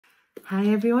Hi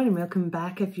everyone and welcome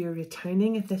back if you're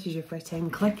returning. If this is your first time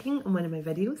clicking on one of my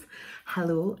videos,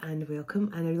 hello and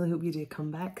welcome, and I really hope you do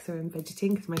come back. Sorry, I'm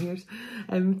fidgeting because my hair's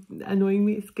annoying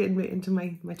me. It's getting right into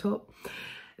my top.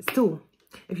 So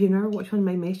if you've never watched one of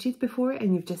my messages before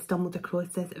and you've just stumbled across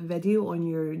this video on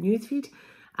your newsfeed,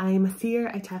 I am a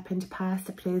seer. I tap into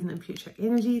past, present and future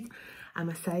energies. I'm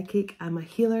a psychic, I'm a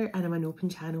healer, and I'm an open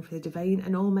channel for the divine,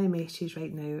 and all my messages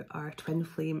right now are twin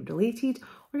flame related,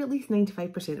 or at least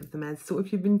 95% of them is. So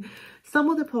if you've been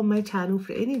stumbled upon my channel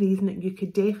for any reason, you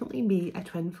could definitely be a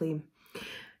twin flame.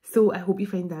 So I hope you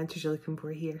find the answers you're looking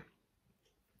for here.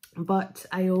 But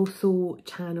I also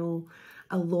channel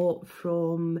a lot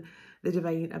from the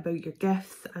divine about your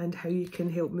gifts and how you can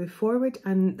help move forward,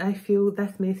 and I feel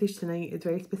this message tonight is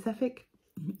very specific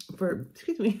for,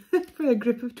 excuse me, for a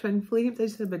group of twin flames. I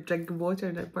just had a drink of water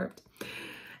and I burped.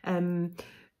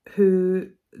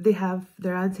 Who they have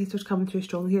their ancestors coming through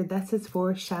strong here. This is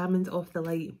for shamans of the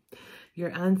light.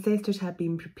 Your ancestors have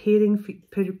been preparing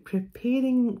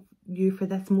you for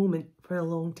this moment for a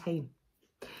long time.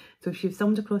 So if you've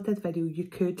stumbled across this video, you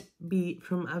could be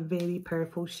from a very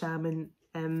powerful shaman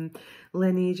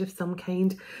lineage of some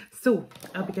kind. So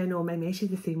I'll begin all my messages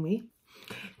the same way.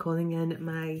 Calling in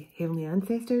my heavenly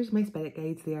ancestors, my spirit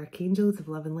guides, the archangels of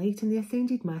love and light, and the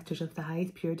ascended masters of the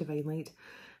highest pure divine light.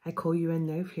 I call you in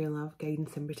now for your love,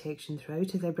 guidance and protection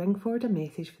throughout as I bring forward a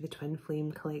message for the Twin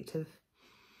Flame Collective.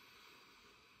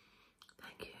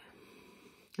 Thank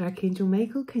you. Archangel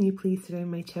Michael, can you please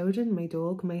surround my children, my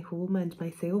dog, my home and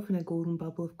myself in a golden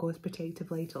bubble of God's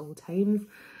protective light at all times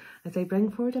as I bring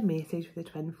forward a message for the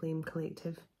Twin Flame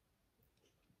Collective.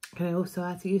 Can I also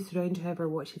ask that you surround whoever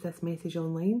watches this message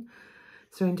online,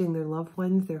 surrounding their loved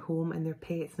ones, their home and their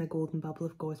pets in a golden bubble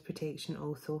of God's protection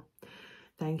also.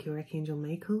 Thank you, Archangel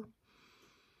Michael.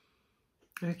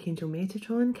 Archangel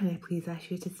Metatron, can I please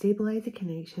ask you to stabilise the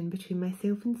connection between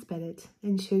myself and spirit,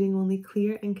 ensuring only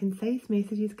clear and concise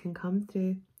messages can come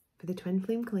through for the Twin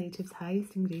Flame Collective's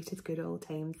highest and greatest good at all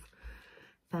times.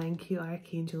 Thank you,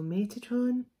 Archangel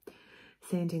Metatron.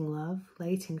 Sending love,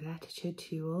 light and gratitude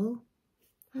to you all.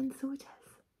 And so it is.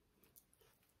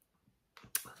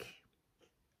 Okay.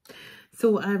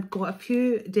 So I've got a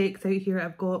few decks out here.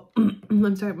 I've got,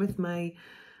 I'm starting with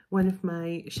one of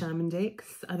my shaman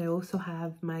decks, and I also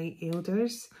have my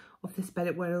elders of the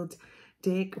spirit world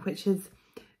deck, which is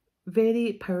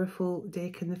very powerful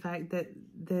deck in the fact that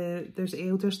there's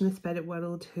elders in the spirit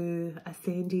world who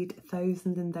ascended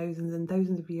thousands and thousands and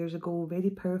thousands of years ago, very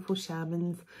powerful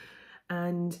shamans,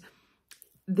 and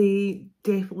they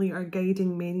definitely are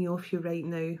guiding many of you right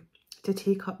now to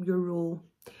take up your role,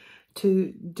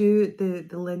 to do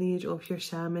the lineage of your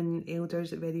shaman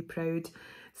elders very proud.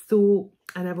 So,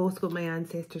 and I've also got my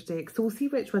ancestors deck, so we'll see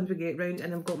which ones we get round,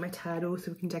 and I've got my tarot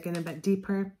so we can dig in a bit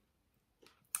deeper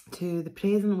to the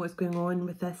present, what's going on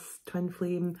with this twin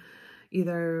flame,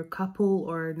 either couple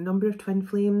or number of twin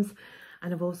flames.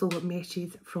 And I've also got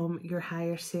messages from your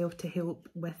higher self to help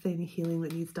with any healing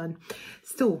that needs done.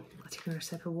 So I'll take another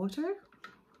sip of water,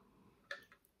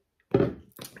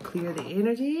 clear the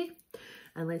energy,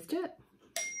 and let's do it.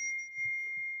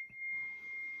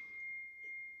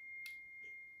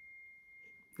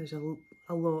 There's a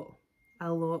lot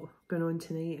going on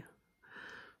tonight.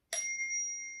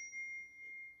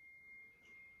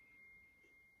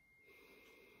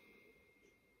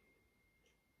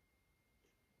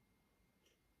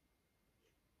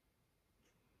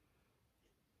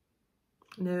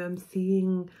 Now I'm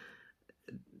seeing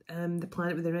the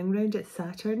planet with the ring round it,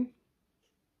 Saturn.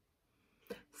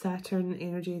 Saturn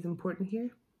energy is important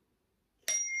here.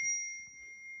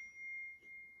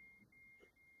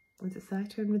 Is it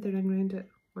Saturn with the ring round it,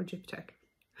 or Jupiter?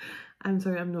 I'm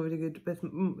sorry, I'm not very good with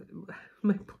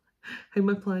how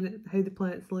the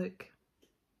planets look.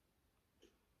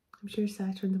 I'm sure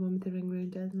Saturn's the one with the ring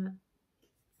round, isn't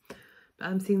it? But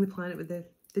I'm seeing the planet with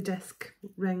the disc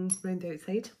ring round the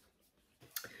outside.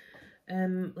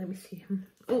 Let me see.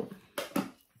 Oh,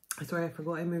 sorry, I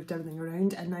forgot I moved everything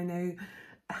around, and I now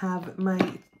have my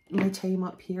time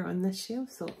up here on this shelf,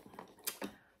 so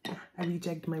yeah, I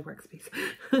rejigged my workspace.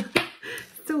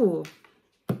 So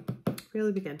where do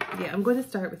we begin? Yeah, I'm going to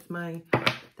start with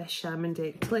this shaman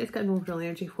deck. So let's get an overall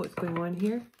energy of what's going on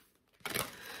here.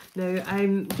 Now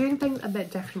I'm doing things a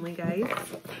bit differently, guys.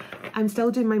 I'm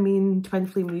still doing my main twin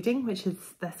flame reading, which is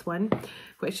this one,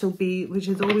 which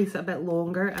is always a bit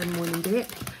longer and more in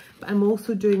depth. But I'm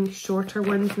also doing shorter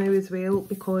ones now as well,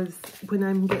 because when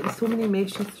I'm getting so many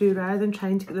messages through, rather than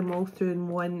trying to get them all through in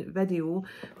one video,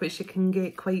 which it can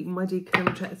get quite muddy because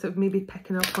I'm sort of maybe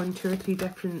picking up on 2 or 3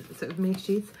 different sort of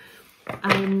messages,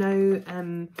 I am now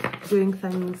doing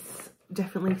things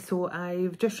differently. So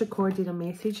I've just recorded a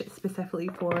message specifically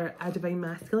for a divine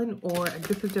masculine or a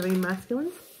group of divine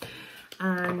masculines,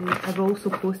 and I've also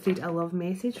posted a love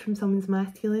message from someone's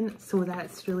masculine, so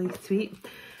that's really sweet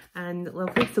and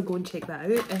lovely. So go and check that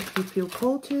out if you feel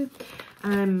called to.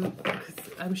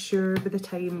 I'm sure by the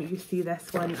time you see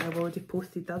this one I've already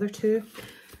posted the other two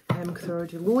because they're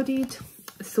already loaded.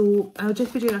 So I'll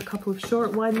just be doing a couple of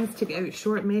short ones to get out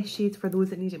short messages for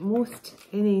those that need it most.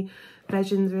 Any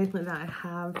visions or anything like that I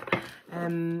have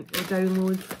or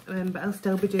downloads, but I'll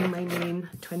still be doing my main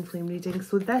twin flame reading.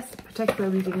 So this particular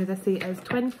reading, as I say, is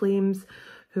twin flames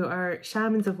who are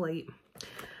shamans of light,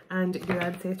 and your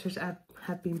ancestors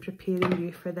have been preparing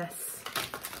you for this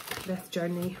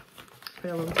journey for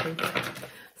a long time.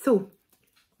 So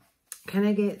can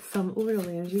I get some overall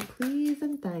energy, please,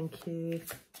 and thank you.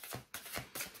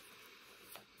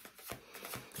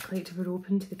 Collective are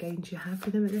open to the guidance you have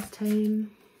for them at this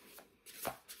time.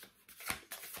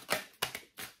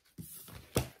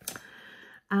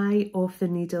 Eye of the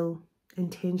needle,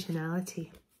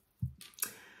 intentionality.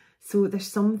 So there's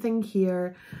something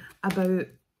here about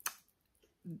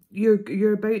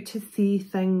you're about to see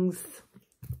things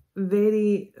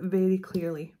very, very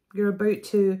clearly. You're about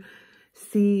to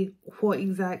see what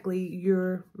exactly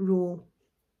your role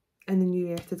in the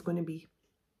new earth is going to be.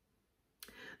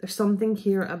 There's something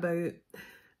here about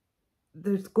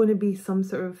there's going to be some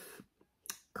sort of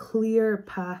clear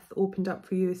path opened up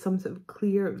for you, some sort of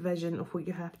clear vision of what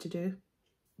you have to do.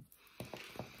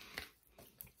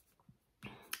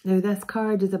 Now this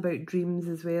card is about dreams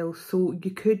as well, so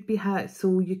you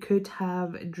could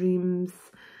have dreams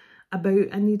about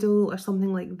a needle or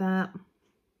something like that,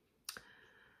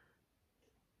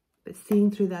 but seeing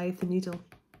through the eye of the needle,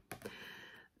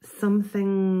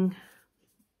 something,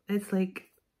 it's like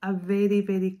a very,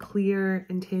 very clear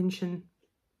intention,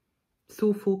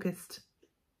 so focused.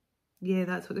 Yeah,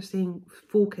 that's what they're saying,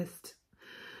 focused.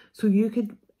 So you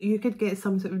could get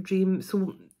some sort of dream.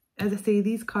 So as I say,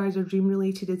 these cards are dream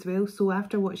related as well. So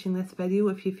after watching this video,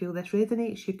 if you feel this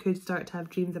resonates, you could start to have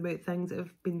dreams about things that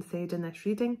have been said in this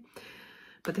reading.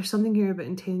 But there's something here about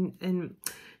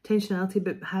intentionality,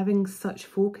 about having such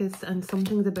focus, and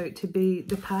something's about to be,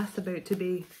 the path's about to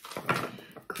be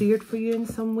cleared for you in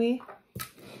some way.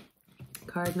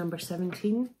 Card number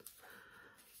 17.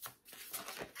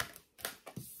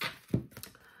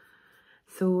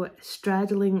 So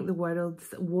straddling the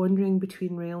worlds, wandering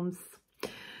between realms.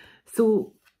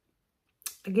 So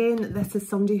again, this is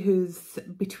somebody who's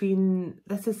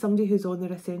on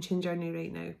their ascension journey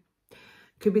right now.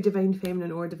 Could be divine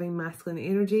feminine or divine masculine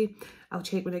energy. I'll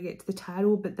check when I get to the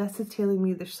tarot, but this is telling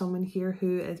me there's someone here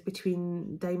who is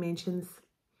between dimensions.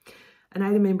 And I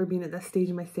remember being at this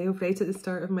stage myself, right at the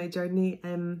start of my journey,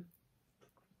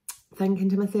 thinking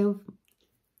to myself,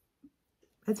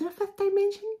 is there a fifth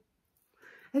dimension?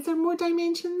 Is there more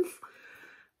dimensions?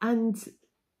 And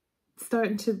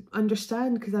starting to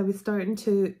understand, because I was starting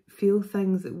to feel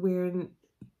things that weren't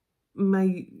my,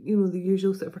 the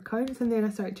usual sort of occurrence, and then I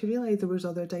started to realise there was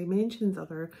other dimensions,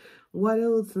 other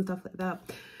worlds and stuff like that.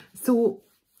 So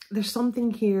there's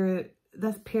something here,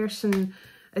 this person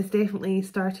is definitely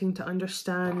starting to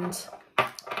understand.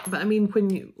 But I mean, when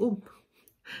you,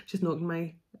 just knocked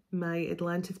my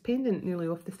Atlantis pendant nearly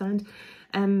off the stand.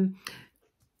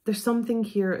 There's something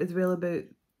here as well about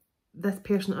this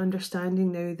person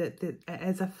understanding now that it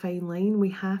is a fine line. We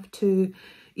have to,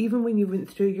 even when you went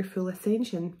through your full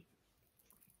ascension,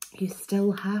 you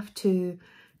still have to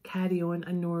carry on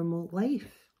a normal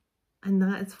life. And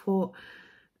that is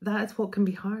what can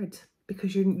be hard,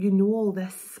 because you know all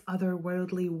this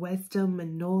otherworldly wisdom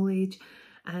and knowledge,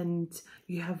 and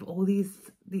you have all these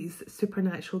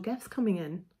supernatural gifts coming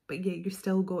in, but yet you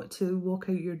still got to walk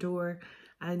out your door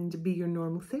and be your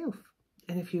normal self.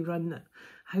 And if you run a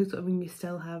house, I mean, you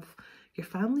still have your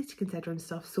family to consider and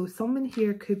stuff. So someone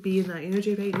here could be in that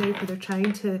energy right now where they're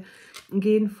trying to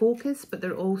gain focus, but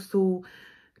they're also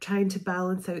trying to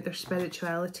balance out their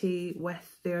spirituality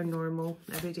with their normal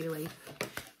everyday life.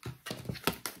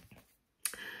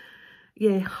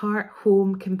 Yeah, heart,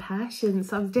 home, compassion.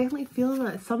 So I was definitely feeling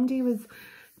that somebody was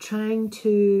trying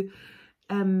to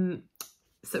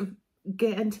sort of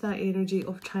get into that energy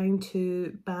of trying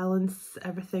to balance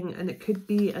everything, and it could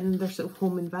be in their sort of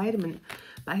home environment.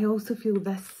 But I also feel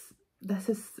this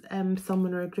is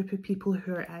someone or a group of people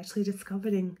who are actually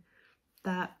discovering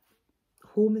that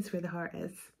home is where the heart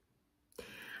is.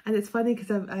 And it's funny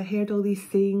because I heard all these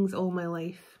sayings all my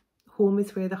life. Home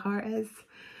is where the heart is,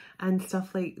 and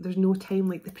stuff like there's no time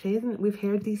like the present. We've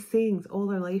heard these sayings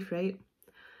all our life, right?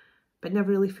 But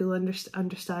never really full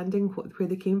understanding where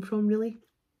they came from, really.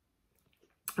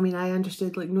 I mean, I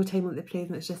understood like no time like the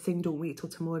present, it's just saying don't wait till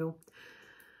tomorrow.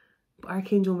 But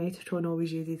Archangel Metatron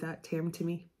always uses that term to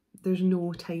me. There's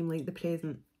no time like the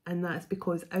present. And that's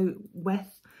because out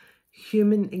with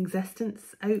human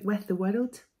existence, out with the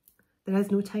world, there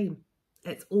is no time.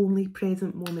 It's only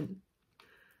present moment.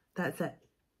 That's it.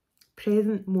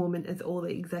 Present moment is all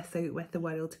that exists out with the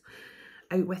world,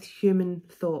 out with human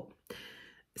thought.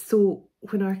 So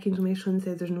when Archangel Metatron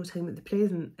says there's no time at the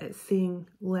present, it's saying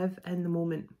live in the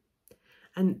moment.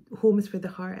 And home is where the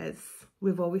heart is.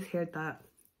 We've always heard that.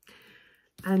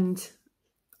 And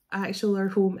actually our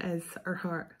home is our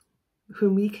heart.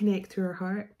 When we connect to our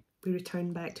heart, we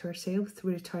return back to ourselves,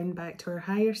 we return back to our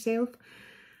higher self,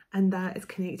 and that is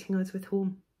connecting us with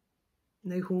home.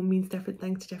 Now home means different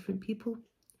things to different people.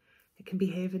 It can be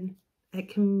heaven, it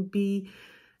can be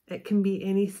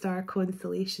any star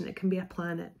constellation, it can be a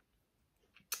planet,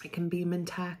 it can be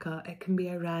Mintaka, it can be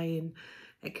Orion,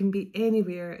 it can be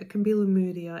anywhere, it can be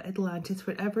Lemuria, Atlantis,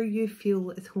 wherever you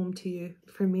feel is home to you.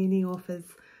 For many of us,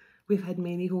 we've had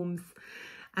many homes.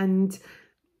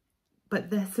 But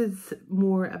this is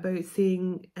more about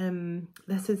saying,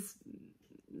 this is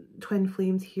twin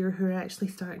flames here who are actually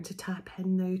starting to tap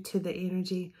in now to the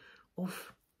energy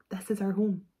of this is our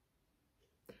home.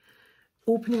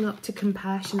 Opening up to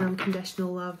compassion and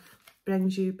unconditional love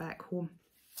brings you back home.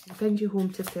 It brings you home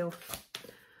to self.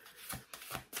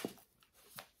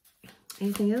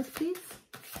 Anything else, please?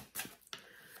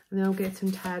 And then I'll get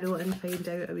some tarot and find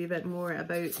out a wee bit more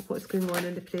about what's going on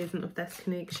in the present of this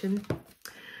connection.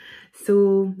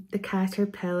 So the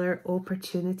caterpillar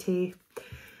opportunity.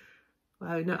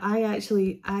 Wow, now I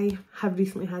have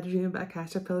recently had a dream about a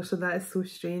caterpillar, so that is so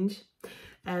strange.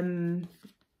 And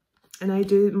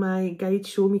my guides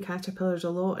show me caterpillars a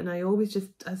lot, and I always just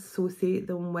associate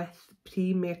them with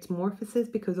pre-metamorphosis,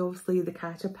 because obviously the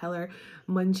caterpillar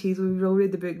munchies, we've all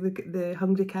read the book, the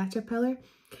Hungry Caterpillar,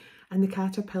 and the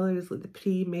caterpillar is like the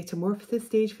pre-metamorphosis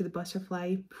stage for the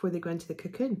butterfly before they go into the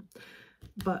cocoon.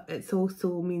 But it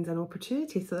also means an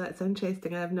opportunity, so that's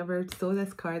interesting. I've never saw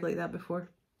this card like that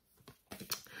before.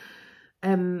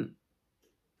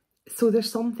 So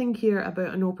there's something here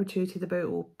about an opportunity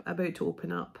about to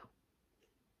open up.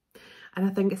 And I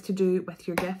think it's to do with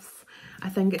your gifts. I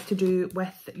think it's to do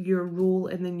with your role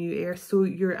in the new era. So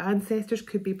your ancestors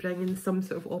could be bringing some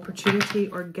sort of opportunity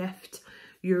or gift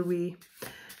your way,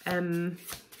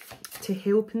 to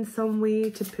help in some way,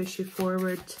 to push you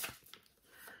forward.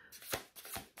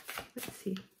 Let's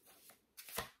see.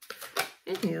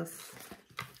 Anything else?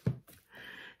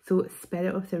 So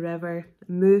spirit of the river,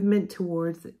 movement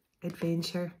towards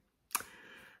adventure.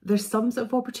 There's some sort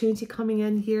of opportunity coming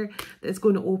in here that's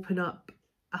going to open up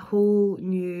a whole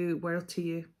new world to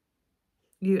you,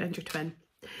 you and your twin.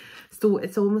 So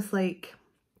it's almost like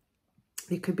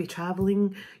you could be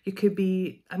traveling, you could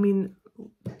be, I mean,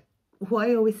 what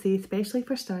I always say, especially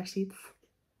for starseeds,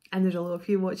 and there's a lot of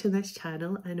you watching this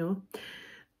channel, I know,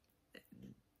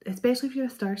 especially if you're a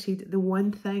starseed, the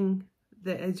one thing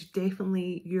that is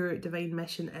definitely your divine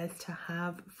mission is to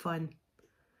have fun.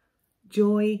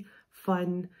 Joy,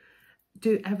 fun,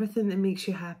 do everything that makes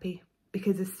you happy,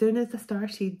 because as soon as the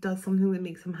starseed does something that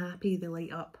makes them happy, they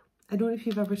light up. I don't know if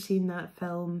you've ever seen that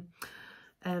film,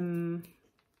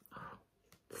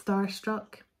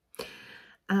 Starstruck,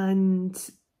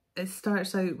 and it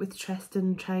starts out with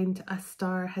Tristan a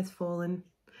star has fallen,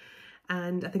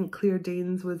 and I think Claire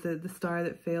Danes was the star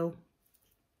that fell,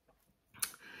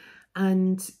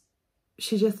 and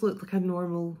she just looked like a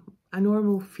normal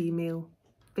female,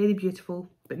 very beautiful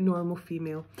but normal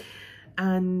female.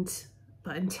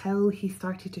 But until he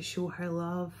started to show her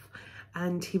love,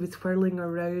 and he was whirling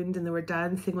around and they were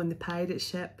dancing on the pirate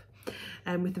ship,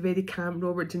 with the very camp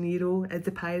Robert De Niro as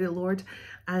the pirate lord,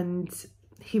 and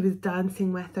he was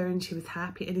dancing with her and she was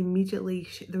happy, and immediately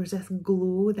there was this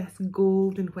glow, this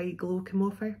gold and white glow come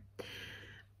off her.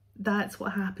 That's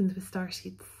what happens with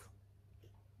starseeds.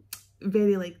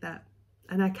 Very like that.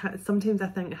 And sometimes I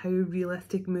think how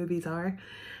realistic movies are.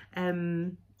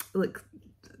 Like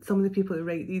some of the people that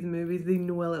write these movies, they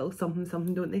know a little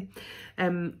something, don't they?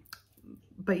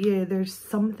 But yeah, there's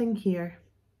something here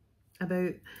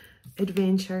about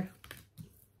adventure,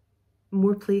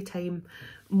 more playtime,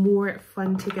 more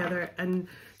fun together, and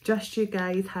just you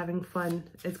guys having fun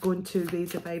is going to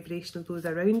raise the vibration of those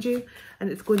around you,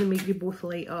 and it's going to make you both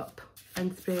light up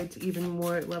and spread even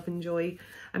more love and joy.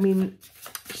 I mean,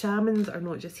 shamans are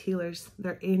not just healers,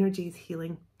 their energy is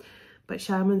healing, but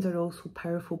shamans are also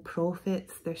powerful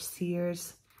prophets, they're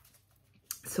seers.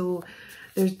 So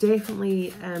there's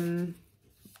definitely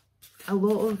a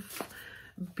lot of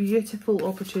beautiful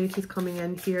opportunities coming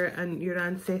in here, and your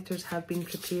ancestors have been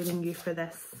preparing you for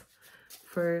this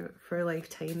for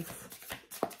lifetimes,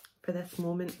 for this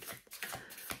moment.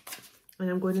 And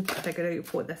I'm going to figure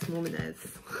out what this moment is.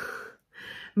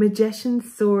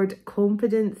 Magician's sword.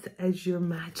 Confidence is your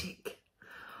magic.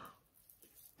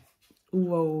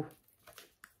 Whoa.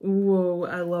 Whoa,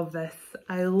 I love this.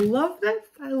 I love this.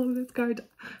 I love this card.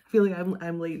 I feel like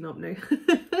I'm lighting up now.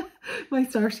 My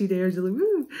starseed airs are like,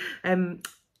 woo.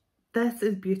 This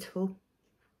is beautiful.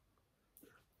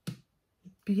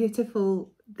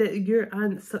 Beautiful that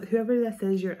whoever this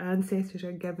is, your ancestors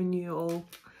are giving you all.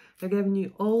 They're giving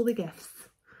you all the gifts.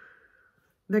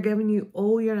 They're giving you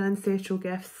all your ancestral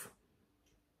gifts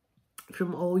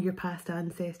from all your past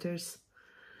ancestors.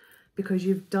 Because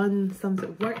you've done some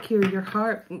sort of work here. Your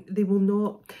heart, they will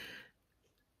not,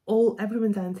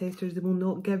 everyone's ancestors, they will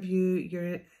not give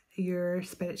you your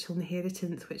spiritual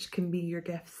inheritance, which can be your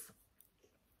gifts.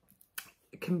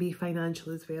 It can be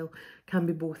financial as well, can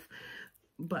be both.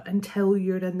 But until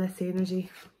you're in this energy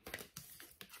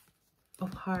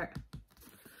of heart,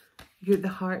 the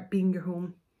heart being your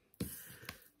home.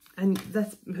 And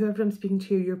this, whoever I'm speaking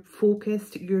to, you're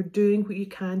focused, you're doing what you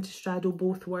can to straddle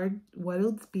both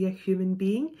worlds, be a human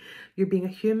being. You're being a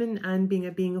human and being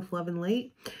a being of love and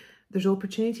light. There's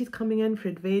opportunities coming in for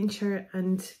adventure,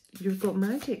 and you've got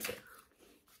magic.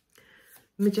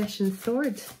 Magician's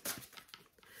sword.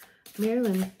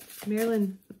 Merlin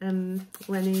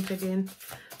lineage again.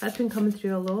 That's been coming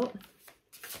through a lot.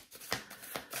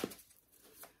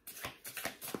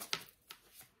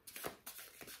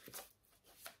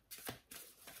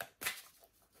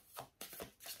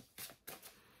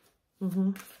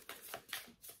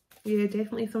 Yeah,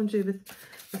 definitely something to do with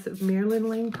the sort of Merlin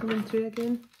line coming through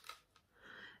again.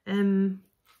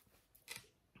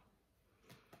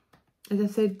 As I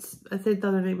said the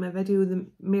other night in my video, the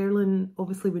Merlin,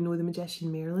 obviously we know the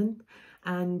magician Merlin,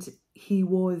 and he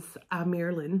was a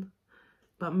Merlin,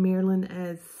 but Merlin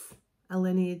is a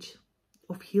lineage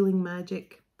of healing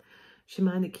magic,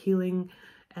 shamanic healing,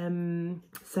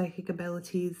 psychic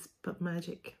abilities, but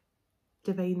magic,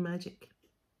 divine magic.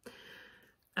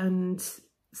 And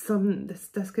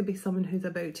this could be someone who's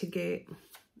about to get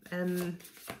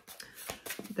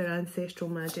their ancestral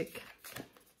magic.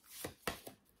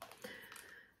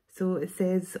 So it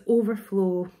says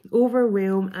overflow,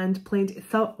 overwhelm and plenty.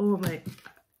 So, oh my,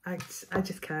 I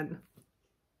just can't.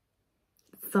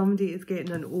 Somebody is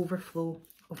getting an overflow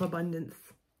of abundance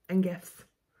and gifts.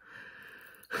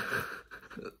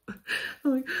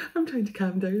 I'm trying to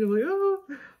calm down. I'm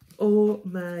like, oh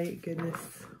my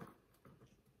goodness.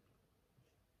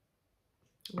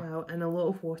 Wow, and a lot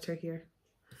of water here.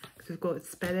 Because we've got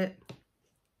spirit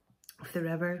of the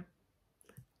river,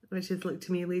 which is, like,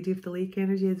 to me, Lady of the Lake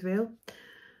energy as well.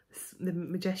 The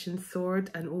magician's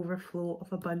sword, an overflow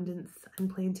of abundance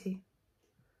and plenty.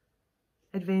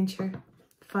 Adventure,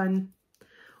 fun,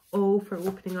 all for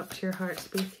opening up to your heart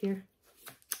space here.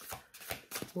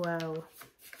 Wow,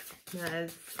 that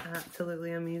is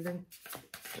absolutely amazing.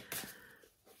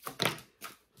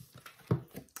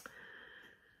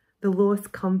 The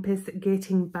lost compass,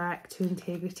 getting back to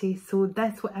integrity. So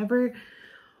this, whatever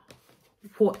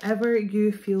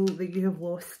you feel that you have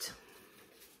lost,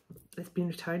 it's been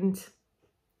returned.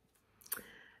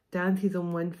 Dances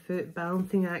on one foot,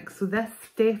 balancing act. So this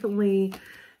definitely,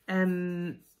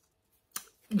 you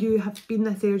have been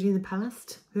this energy in the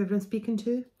past, whoever I'm speaking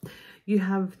to. You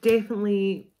have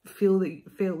definitely felt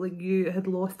like you had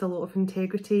lost a lot of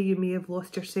integrity. You may have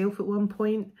lost yourself at one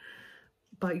point,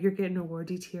 but you're getting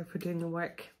rewarded here for doing the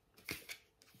work.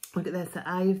 Look at this, the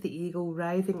eye of the eagle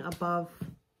rising above.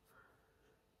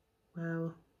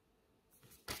 Wow.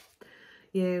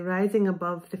 Yeah, rising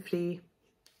above the fray.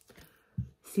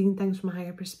 Seeing things from a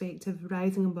higher perspective,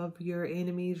 rising above your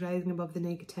enemies, rising above the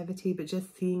negativity, but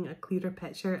just seeing a clearer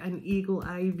picture, an eagle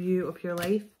eye view of your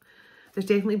life. There's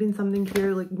definitely been something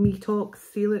here like me talks.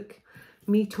 See, look,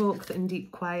 me talks and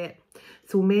deep quiet.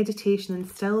 So meditation and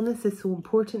stillness is so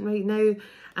important right now,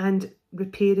 and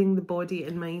repairing the body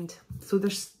and mind. So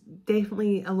there's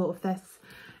definitely a lot of this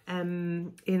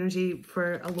energy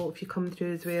for a lot of you coming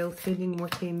through as well, spending more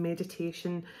time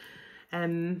meditation.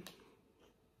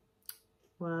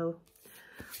 Wow.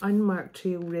 Unmarked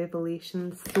trail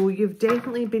revelations. So you've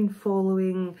definitely been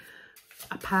following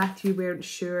a path you weren't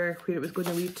sure where it was going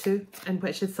to lead to, and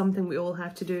which is something we all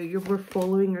have to do. We're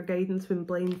following our guidance with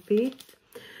blind faith.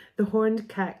 The horned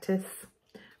cactus,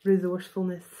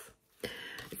 resourcefulness.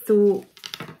 So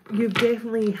you've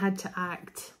definitely had to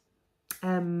act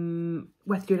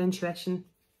with your intuition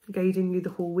guiding you the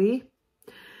whole way.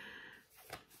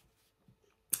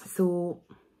 So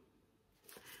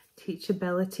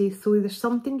teachability. So there's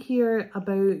something here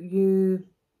about you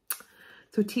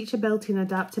So teachability and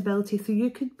adaptability. So you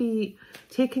could be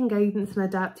taking guidance and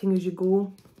adapting as you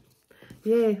go.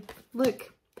 Yeah,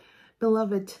 look,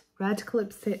 beloved, radical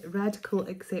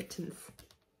acceptance.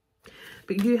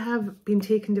 But you have been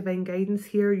taking divine guidance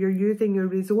here. You're using your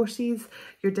resources.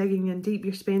 You're digging in deep.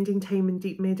 You're spending time in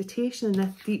deep meditation and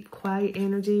this deep, quiet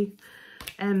energy.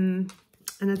 And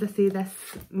as I say, this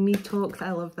me talks,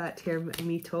 I love that term,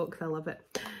 me talks, I love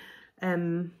it.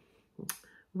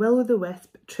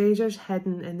 Will-o'-the-wisp, treasures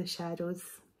hidden in the shadows.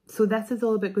 So this is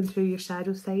all about going through your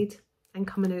shadow side and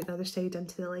coming out the other side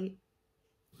into the light.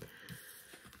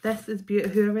 This is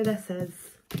beautiful. Whoever this is,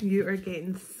 you are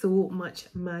getting so much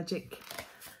magic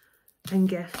and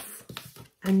gifts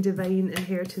and divine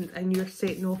inheritance, and you're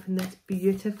setting off in this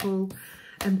beautiful,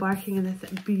 embarking in this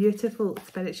beautiful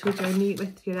spiritual journey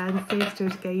with your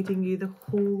ancestors guiding you the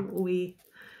whole way.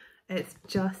 It's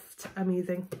just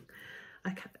amazing.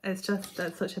 It's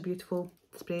such a beautiful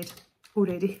spread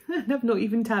already. And I've not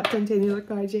even tapped into any other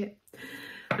cards yet.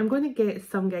 I'm going to get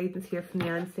some guidance here from the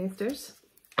ancestors.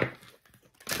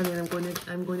 And then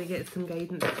I'm going to get some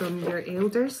guidance from your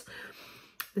elders,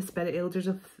 the spirit elders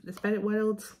of the spirit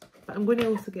world. But I'm going to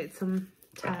also get some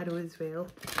tarot as well.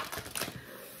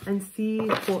 And see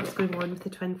what's going on with the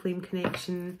twin flame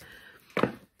connection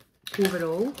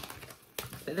overall.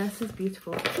 But this is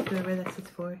beautiful, whoever this is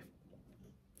for.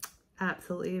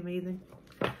 Absolutely amazing.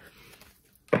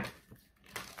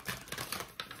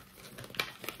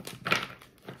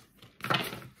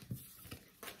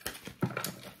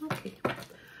 Okay,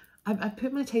 I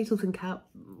put my titles in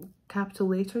capital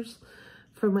letters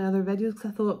for my other videos because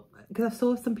I thought, because I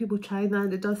saw some people trying that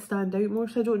and it does stand out more,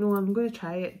 so I don't know, I'm going to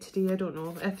try it today. I don't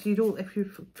know, if you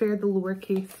prefer the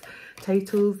lowercase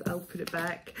titles, I'll put it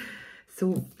back.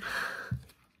 So,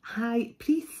 High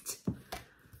Priest.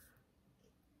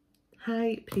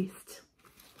 High Priest.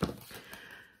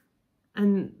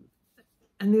 And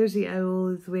there's the owl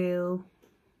as well.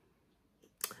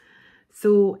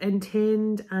 So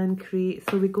intend and create.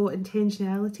 So we got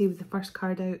intentionality with the first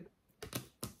card out.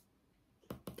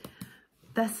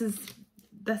 This is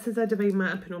a divine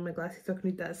I put on my glasses so I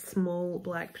can read that small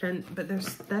black print, but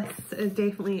this is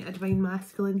definitely a divine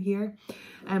masculine here.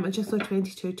 I just saw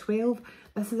 2212.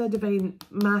 This is a divine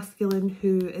masculine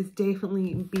who is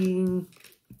definitely being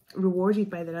rewarded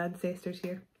by their ancestors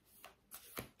here.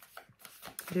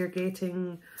 They're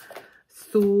getting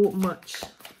so much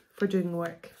for doing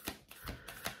work.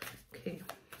 Okay,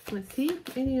 let's see.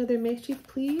 Any other message,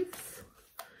 please?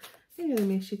 Any other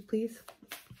message, please?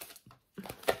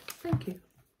 Thank you.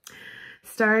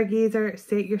 Stargazer,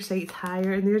 set your sights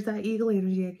higher. And there's that eagle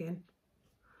energy again.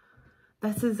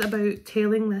 This is about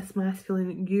telling this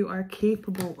masculine you are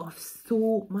capable of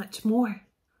so much more.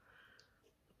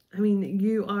 I mean,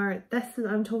 you are,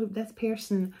 I'm talking, this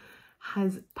person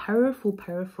has powerful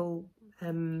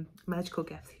magical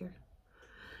gifts here.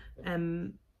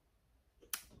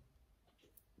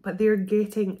 But they're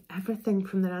getting everything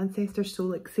from their ancestors. So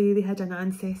like, say they had an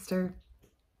ancestor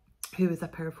who was a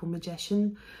powerful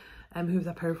magician, who was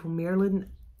a powerful Merlin,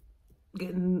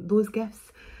 getting those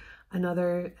gifts.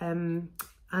 Another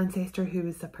ancestor who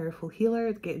was a powerful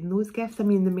healer, getting those gifts. I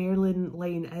mean, the Merlin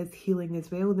line is healing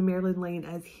as well. The Merlin line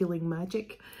is healing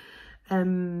magic.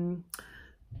 But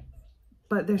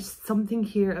there's something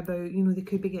here about, you know, they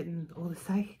could be getting all the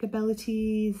psychic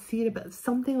abilities,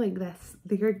 something like this.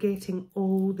 They're getting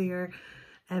all their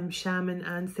shaman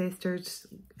ancestors'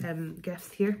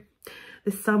 gifts here.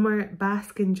 The summer,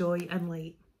 bask in joy and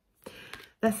light.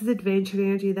 This is adventure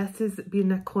energy. This is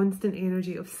being a constant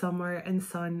energy of summer and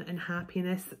sun and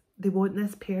happiness. They want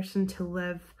this person to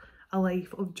live a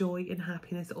life of joy and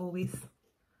happiness always.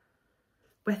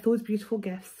 With those beautiful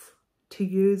gifts to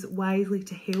use wisely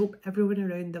to help everyone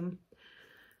around them.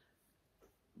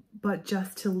 But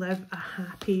just to live a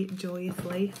happy, joyous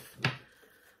life.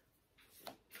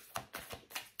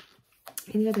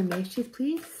 Any other messages,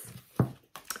 please?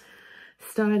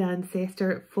 Star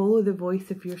ancestor, follow the voice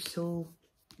of your soul.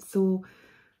 So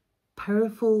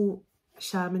powerful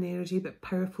shaman energy, but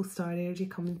powerful star energy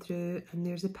coming through. And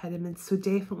there's a pyramid. So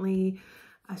definitely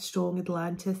a strong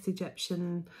Atlantis,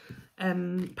 Egyptian,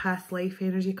 past life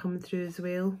energy coming through as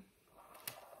well.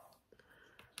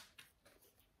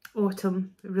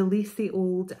 Autumn, release the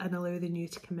old and allow the new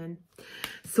to come in.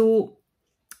 So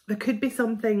there could be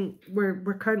something,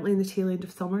 we're currently in the tail end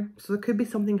of summer, so there could be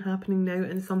something happening now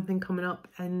and something coming up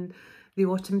in the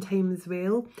autumn time as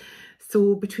well.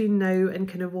 So between now and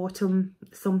kind of autumn,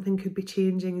 something could be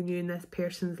changing new in this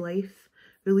person's life,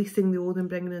 releasing the old and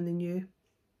bringing in the new.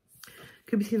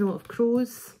 Could be seeing a lot of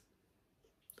crows,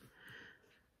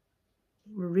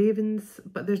 ravens,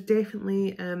 but there's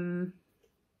definitely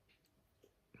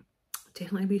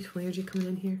Definitely beautiful energy coming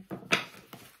in here.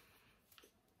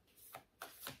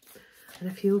 And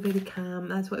I feel very calm.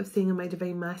 That's what I was saying in my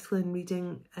Divine Masculine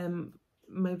reading,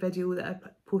 my video that I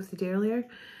posted earlier.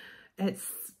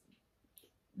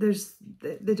 There's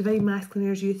the Divine Masculine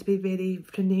energy used to be very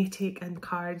frenetic, and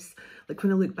cards, like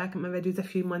when I look back at my videos a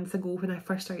few months ago when I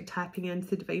first started tapping into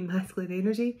the Divine Masculine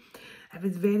energy, it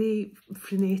was very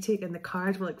frenetic and the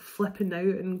cards were like flipping out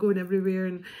and going everywhere,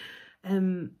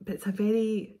 and but it's a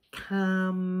very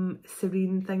calm,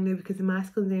 serene thing now because the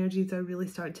masculine energies are really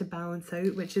starting to balance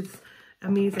out, which is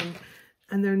amazing.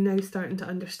 And they're now starting to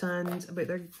understand about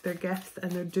their gifts,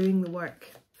 and they're doing the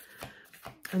work.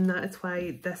 And that is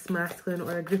why this masculine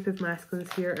or a group of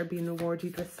masculines here are being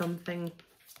rewarded with something.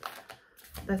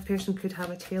 This person could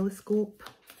have a telescope.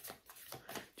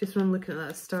 Just when I'm looking at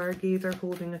that stargazer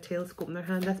holding a telescope in their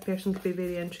hand, this person could be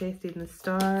very interested in the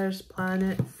stars,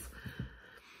 planets.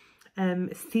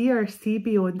 See or see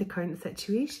beyond the current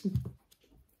situation.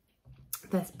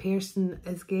 This person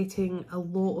is getting a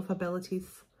lot of abilities.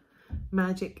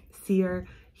 Magic, seer,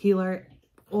 healer,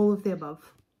 all of the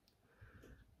above.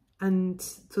 And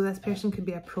so this person could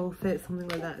be a prophet, something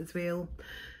like that as well.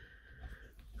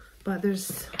 But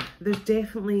there's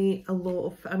definitely a lot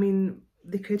of, I mean,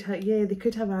 they could have, yeah, they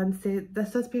could have ancestors.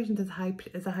 This person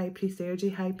is a high priest energy,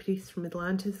 high priest from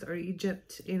Atlantis or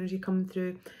Egypt energy coming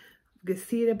through. We've got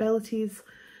seer abilities.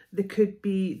 They could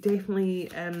be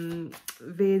definitely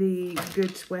very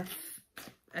good with,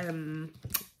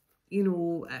 you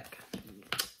know,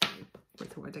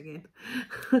 what's the word again?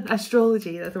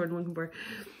 Astrology, that's the word I'm looking for.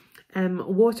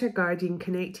 Water guardian,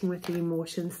 connecting with your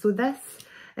emotions. So this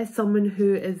is someone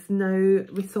who is now,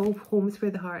 we saw homes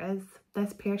where the heart is.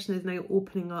 This person is now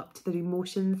opening up to their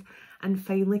emotions and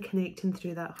finally connecting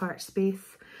through that heart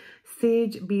space.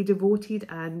 Sage, be devoted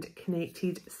and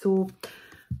connected. So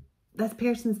this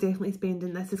person's definitely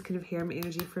spending, this is kind of hermit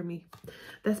energy for me.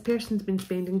 This person's been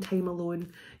spending time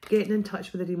alone, getting in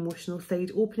touch with their emotional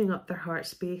side, opening up their heart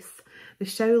space. The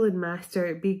Shaolin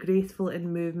Master, be graceful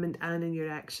in movement and in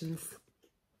your actions.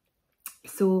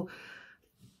 So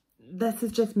this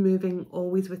is just moving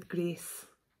always with grace.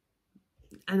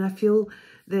 And I feel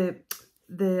the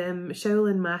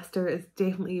Shaolin Master is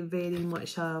definitely very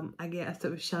much I get a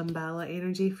sort of Shambhala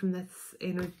energy from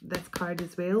this card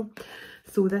as well.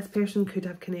 So this person could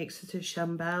have connection to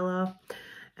Shambhala,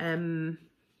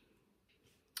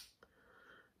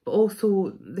 but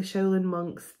also the Shaolin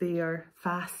monks, they are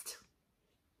fast,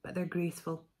 but they're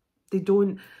graceful.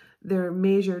 They're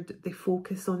measured, they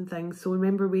focus on things. So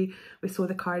remember we saw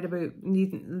the card about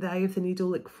the eye of the needle,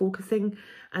 like focusing,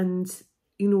 and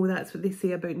you know, that's what they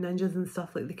say about ninjas and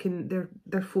stuff, like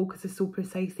their focus is so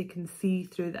precise, they can see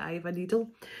through the eye of a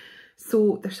needle.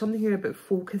 So there's something here about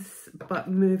focus, but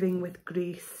moving with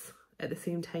grace at the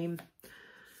same time.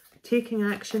 Taking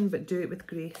action, but do it with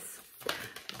grace.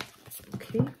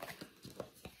 Okay.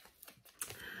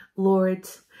 Lord,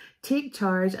 take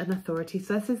charge and authority.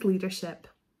 So this is leadership.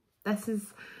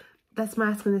 This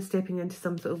masculine is stepping into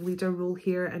some sort of leader role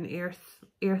here, an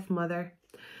earth mother.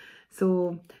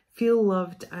 So feel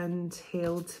loved and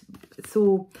held.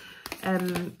 So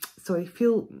sorry,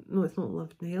 no, it's not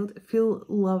loved and held. Feel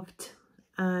loved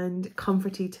and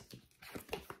comforted.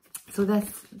 So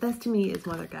this to me is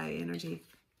Mother Gaia energy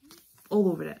all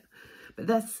over it. But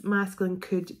this masculine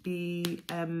could be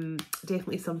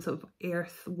definitely some sort of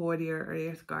earth warrior or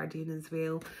earth guardian as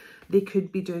well. They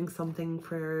could be doing something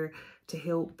to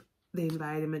help the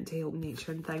environment, to help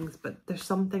nature and things. But there's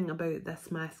something about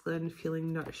this masculine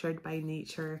feeling nurtured by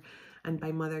nature and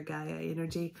by Mother Gaia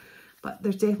energy. But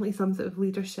there's definitely some sort of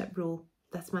leadership role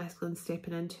this masculine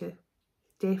stepping into.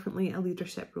 Definitely a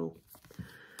leadership role.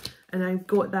 And I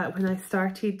got that when I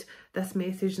started this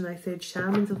message and I said,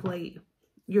 Shamans of Light,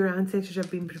 your ancestors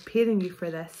have been preparing you for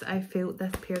this. I felt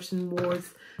this person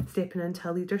was stepping into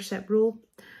a leadership role.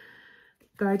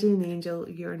 Guardian angel,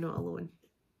 you're not alone.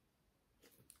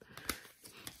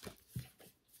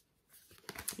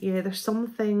 Yeah, there's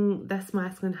something, this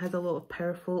masculine has a lot of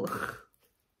powerful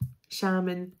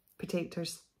shaman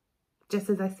protectors. Just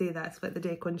as I say that, split the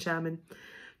deck on shaman.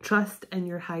 Trust in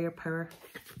your higher power.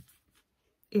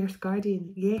 Earth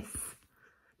guardian, yes.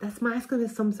 This masculine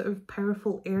is some sort of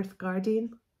powerful earth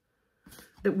guardian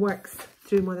that works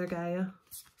through Mother Gaia.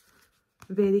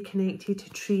 Very connected to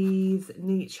trees,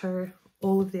 nature,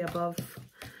 all of the above.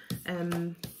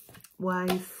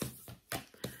 Wise,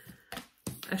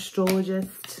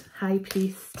 astrologist, high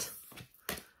priest,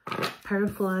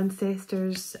 powerful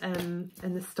ancestors, and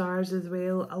the stars as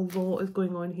well. A lot is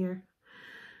going on here.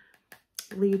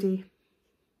 Lady,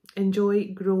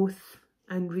 enjoy growth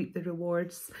and reap the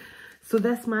rewards. So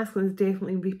this masculine is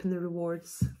definitely reaping the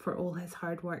rewards for all his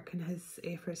hard work and his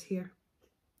efforts here.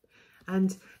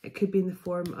 And it could be in the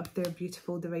form of their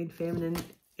beautiful divine feminine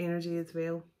energy as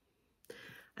well.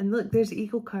 And look, there's the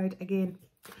eagle card again.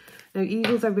 Now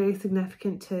eagles are very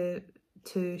significant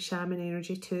to shaman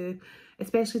energy too,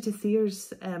 especially to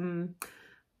seers.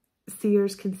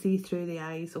 Seers can see through the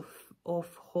eyes of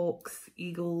hawks,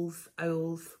 eagles,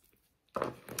 owls.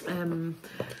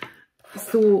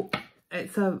 So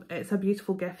it's a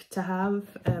beautiful gift to have.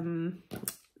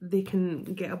 They can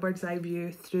get a bird's eye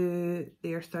view through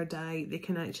their third eye. They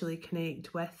can actually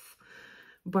connect with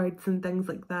birds and things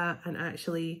like that and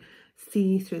actually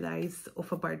see through the eyes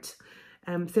of a bird.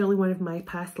 Certainly one of my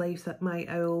past lives, that my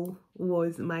owl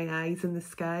was my eyes in the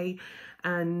sky,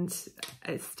 and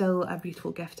it's still a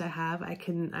beautiful gift I have.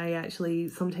 I actually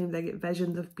sometimes I get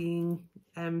visions of being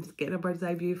getting a bird's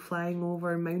eye view flying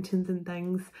over mountains and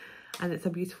things, and it's a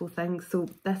beautiful thing. So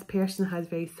this person has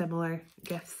very similar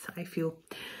gifts, I feel.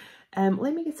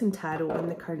 Let me get some tarot on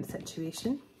the current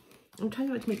situation. I'm trying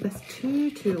not to make this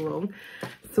too long,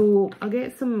 so I'll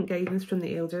get some guidance from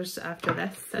the elders after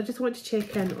this. I just want to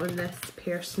check in on this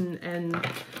person and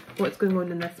what's going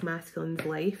on in this masculine's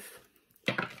life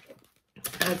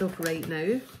as of right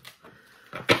now.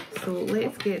 So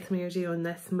let's get some energy on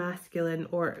this masculine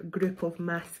or group of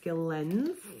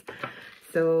masculines.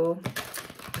 So,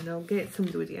 and I'll get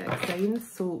some zodiac signs.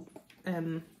 So,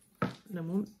 in a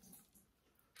moment.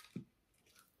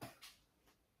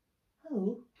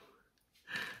 Hello.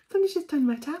 Somebody's just turned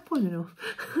my tap on and off.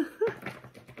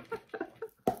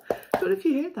 I don't know if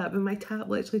you heard that, but my tap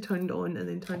literally turned on and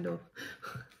then turned off.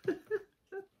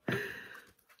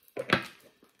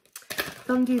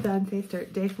 Somebody's ancestor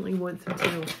definitely wants them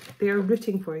to know. They are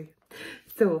rooting for you.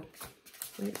 So,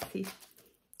 let's see.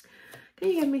 Can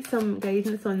you give me some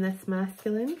guidance on this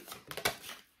masculine?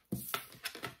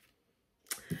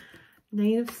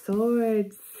 Nine of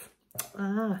Swords.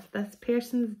 Ah, this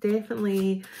person's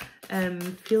definitely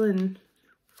feeling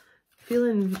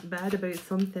bad about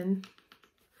something.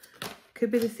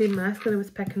 Could be the same masculine I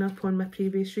was picking up on my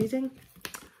previous reading.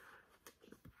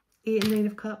 8 and 9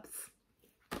 of Cups.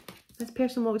 This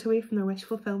person walked away from their wish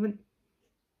fulfillment.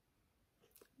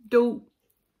 Dope.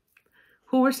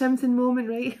 Homer Simpson moment,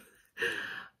 right?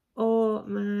 Oh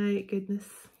my goodness.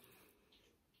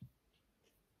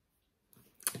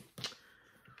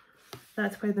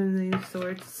 That's why they're the 9 of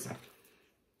Swords.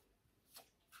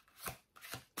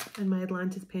 And my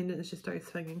Atlantis pendant has just started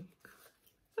swinging.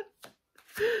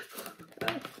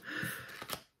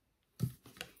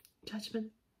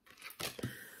 Judgment.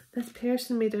 This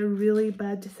person made a really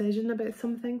bad decision about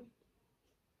something,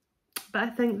 but I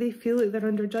think they feel like they're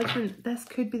under judgment. This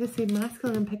could be the same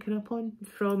masculine I'm picking up on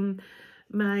from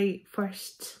my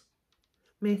first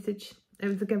message. It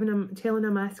was telling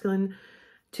a masculine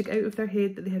took out of their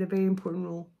head that they had a very important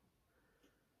role,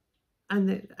 and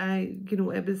that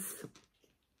it was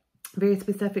very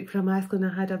specific for a masculine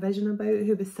I had a vision about,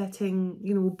 who was sitting,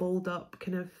 balled up,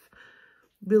 kind of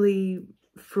really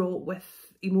fraught with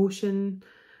emotion,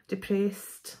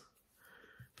 depressed,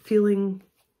 feeling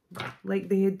like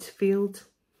they had failed.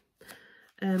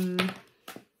 Ace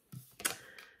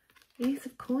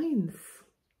of Coins.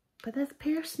 But this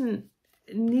person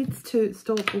needs to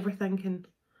stop overthinking,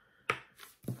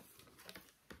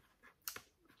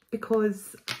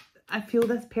 because I feel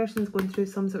this person's going through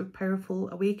some sort of powerful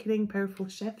awakening, powerful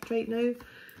shift right now.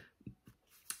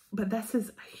 But this is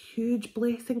a huge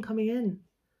blessing coming in.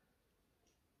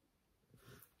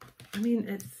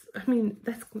 This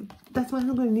one's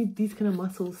going to need these kind of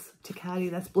muscles to carry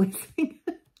this blessing.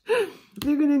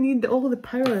 They're going to need all the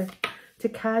power to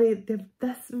carry.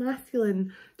 This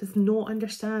masculine does not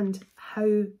understand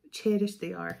how cherished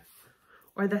they are.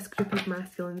 Or this group of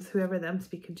masculines, whoever that I'm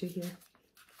speaking to here.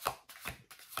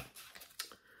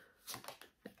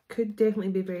 Could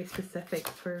definitely be very specific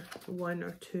for 1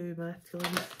 or 2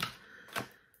 masculines.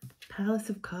 Palace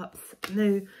of Cups.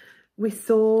 Now, we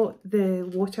saw the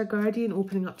Water Guardian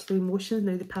opening up to the emotions.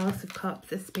 Now, the Palace of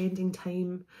Cups is spending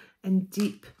time in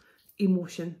deep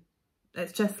emotion.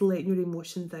 It's just letting your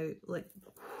emotions out. Like,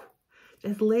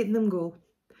 just letting them go.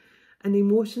 And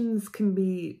emotions can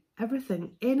be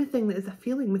everything. Anything that is a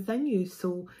feeling within you.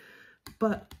 So,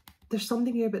 but there's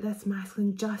something here about this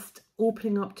masculine just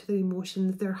opening up to their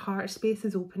emotions. Their heart space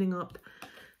is opening up.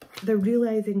 They're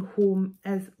realising home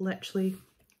is literally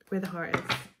where the heart is.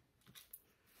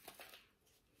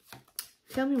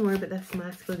 Tell me more about this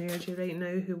masculine energy right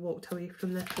now who walked away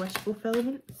from this wish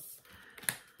fulfillment.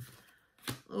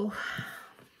 Oh.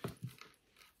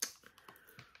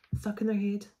 Stuck in their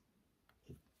head.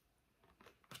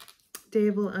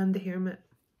 Devil and the Hermit.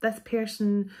 This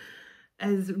person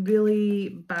is really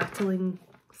battling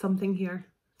something here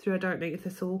through a dark night of the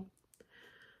soul.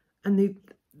 And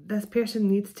this person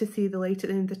needs to see the light at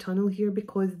the end of the tunnel here,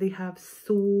 because they have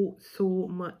so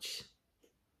much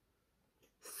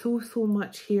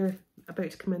here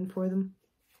about to come in for them.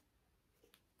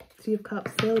 Three of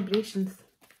Cups, celebrations.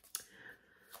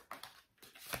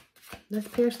 This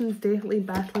person's definitely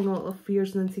battling a lot of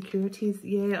fears and insecurities.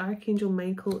 Yeah, Archangel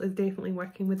Michael is definitely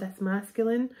working with this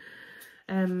masculine.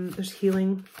 There's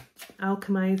healing,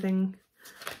 alchemizing,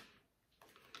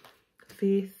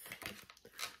 faith,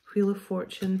 Wheel of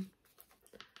Fortune.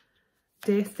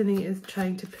 Destiny is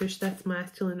trying to push this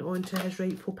masculine onto his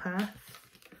rightful path.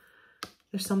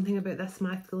 There's something about this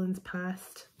masculine's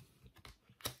past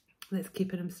that's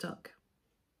keeping him stuck.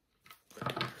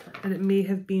 And it may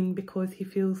have been because he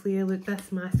feels, yeah, look,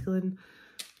 this masculine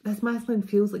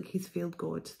feels like he's failed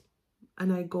God.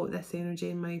 And I got this energy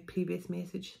in my previous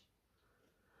message.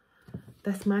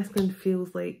 This masculine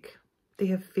feels like they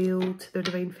have failed their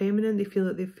divine feminine. They feel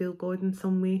that they've failed God in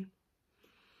some way.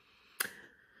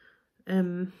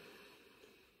 But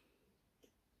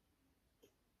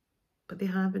they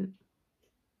haven't.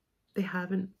 They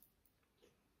haven't.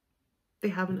 They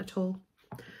haven't at all.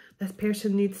 This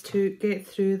person needs to get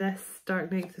through this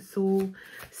dark night of the soul,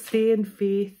 stay in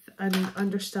faith, and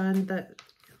understand that,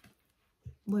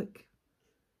 look,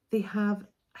 they have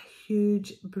a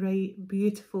huge, bright,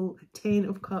 beautiful 10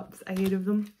 of Cups ahead of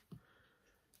them.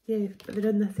 Yeah, but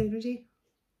they're in this energy.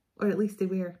 Or at least they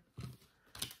were.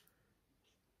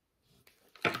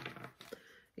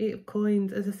 8 of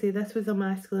Coins. As I say, this was a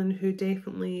masculine who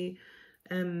definitely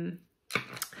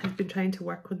has been trying to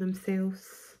work on themselves.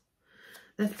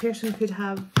 This person could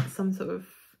have some sort of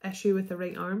issue with the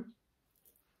right arm.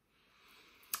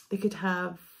 They could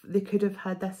have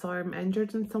had this arm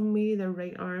injured in some way, their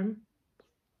right arm.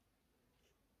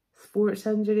 Sports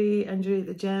injury, injury at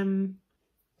the gym.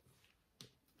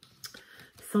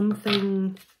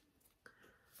 Something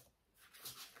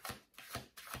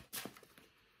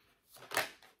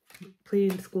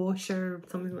playing squash or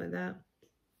something like that.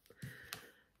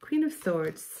 Queen of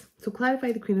Swords. So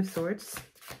clarify the Queen of Swords.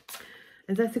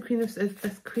 Is this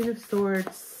this Queen of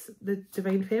Swords the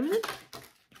divine feminine?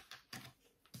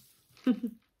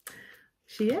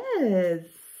 She is.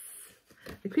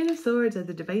 The Queen of Swords is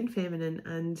the divine feminine,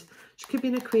 and she could be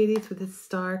an Aquarius with a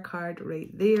star card right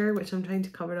there, which I'm trying to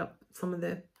cover up some of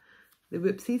the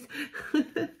whoopsies.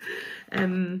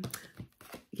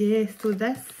 Yeah, so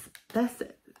this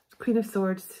Queen of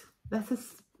Swords,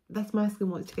 this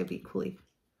masculine wants to give equally.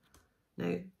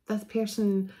 Now, this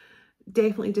person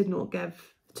definitely did not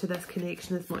give to this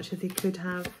connection as much as he could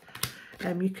have.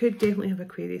 You could definitely have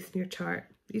Aquarius in your chart.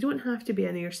 You don't have to be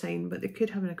in your sign, but they could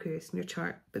have an Aquarius in your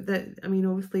chart. But that, I mean,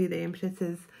 obviously the Empress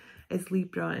is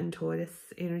Libra and Taurus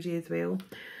energy as well.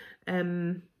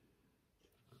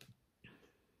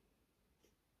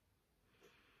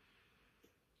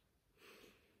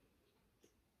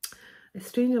 It's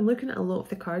strange, I'm looking at a lot of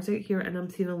the cards out here and I'm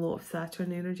seeing a lot of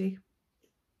Saturn energy.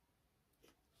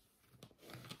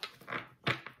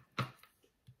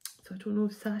 So I don't know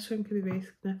if Saturn could be very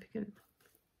significant.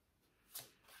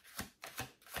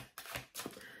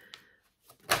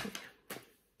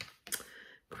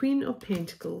 Queen of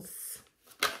Pentacles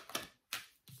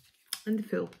and the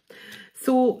Fool.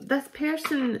 So this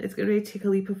person is going to take a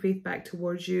leap of faith back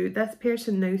towards you. This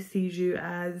person now sees you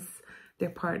as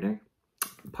their partner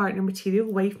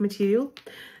material, wife material.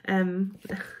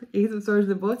 Ace of Swords at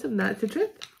the bottom, that's the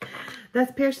truth. This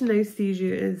person now sees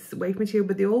you as wife material,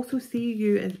 but they also see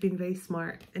you as being very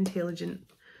smart, intelligent,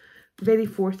 very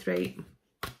forthright,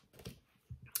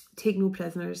 take no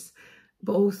prisoners,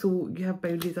 but also you have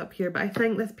boundaries up here. But I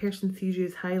think this person sees you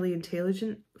as highly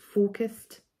intelligent,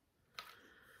 focused,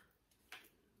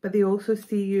 but they also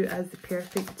see you as the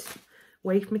perfect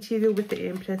wife material with the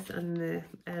Empress and the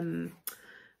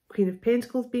Queen of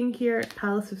Pentacles being here,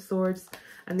 Palace of Swords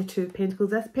and the Two of Pentacles.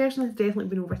 This person has definitely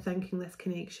been overthinking this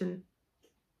connection.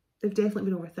 They've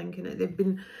definitely been overthinking it. They've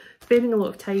been spending a lot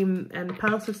of time, and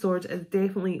Palace of Swords is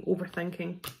definitely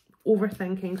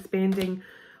overthinking, spending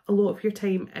a lot of your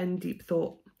time in deep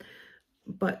thought.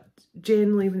 But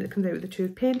generally when it comes out with the Two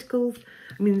of Pentacles,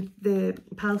 I mean, the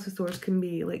Palace of Swords can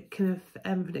be like kind of,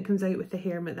 when it comes out with the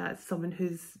Hermit, that's someone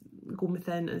who's going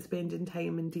within and spending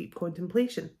time in deep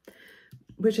contemplation,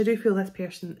 which I do feel this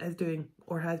person is doing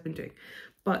or has been doing.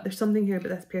 But there's something here about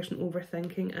this person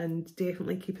overthinking and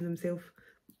definitely keeping themselves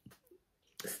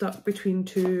stuck between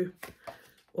two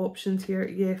options here.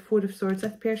 Yeah, Four of Swords.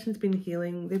 This person's been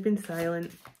healing. They've been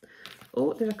silent.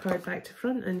 Oh, there's a card back to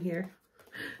front in here.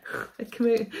 It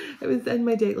came out. It was in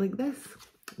my deck like this.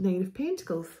 Nine of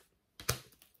Pentacles.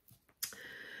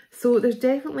 So there's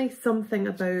definitely something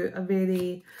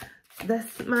about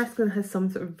this masculine has some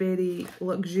sort of very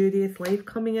luxurious life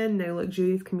coming in. Now,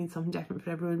 luxurious can mean something different for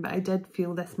everyone, but I did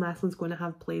feel this masculine's going to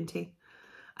have plenty,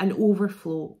 an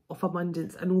overflow of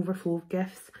abundance, an overflow of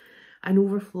gifts, an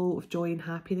overflow of joy and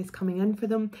happiness coming in for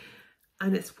them.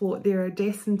 And it's what they're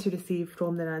destined to receive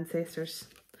from their ancestors.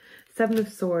 Seven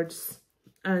of Swords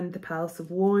and the Palace of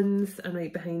Wands, and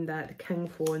right behind that, the King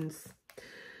of Wands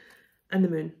and the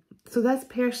Moon. So this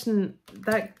person,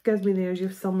 that gives me the energy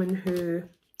of someone who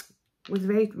was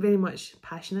very, very much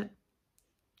passionate,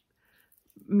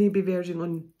 maybe verging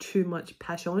on too much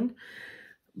passion,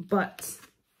 but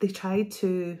they tried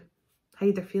to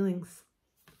hide their feelings.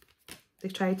 They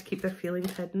tried to keep their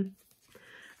feelings hidden.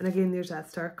 And again, there's that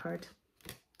Star card.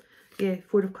 Yeah,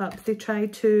 Four of Cups. They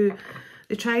tried to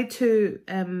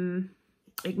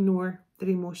ignore their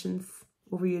emotions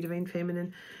over you, Divine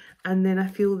Feminine, and then I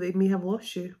feel they may have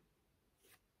lost you,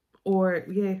 or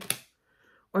yeah,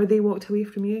 or they walked away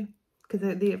from you, because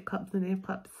the Eight of Cups and the Eight of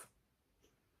Cups,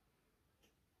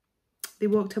 they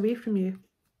walked away from you,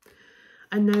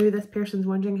 and now this person's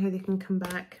wondering how they can come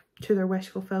back to their wish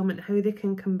fulfillment, how they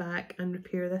can come back and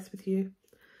repair this with you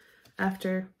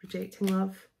after rejecting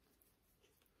love.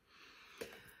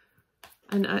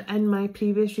 And in my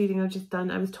previous reading I've just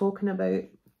done, I was talking about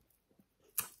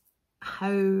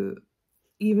how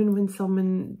even when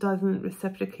someone doesn't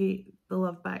reciprocate the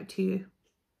love back to you,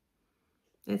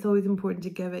 it's always important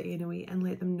to give it anyway and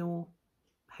let them know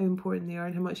how important they are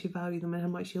and how much you value them and how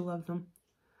much you love them.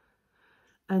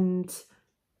 And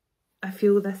I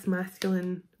feel this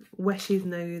masculine wishes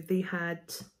now they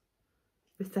had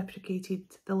reciprocated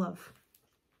the love.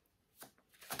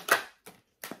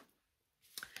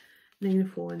 Nine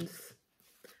of Wands.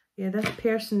 Yeah, this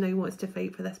person now wants to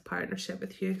fight for this partnership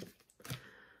with you.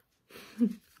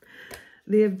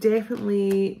 They have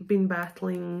definitely been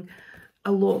battling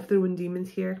a lot of their own demons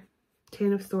here.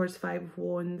 Ten of Swords, Five of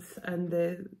Wands, and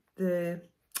the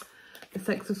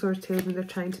Six of Swords tells me they're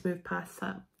trying to move past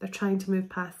that. They're trying to move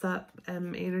past that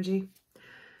energy.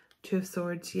 Two of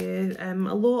Swords, yeah. A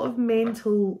lot of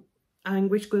mental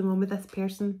anguish going on with this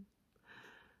person.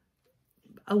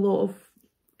 A lot of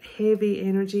heavy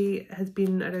energy has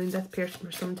been around this person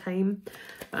for some time.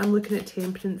 But I'm looking at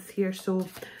Temperance here, so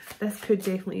this could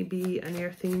definitely be an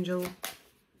earth angel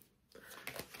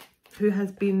who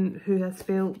has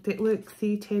felt it. Look,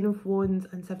 see, Ten of Wands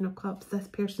and Seven of Cups. This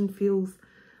person feels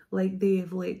like they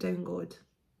have let down God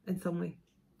in some way.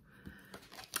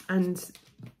 And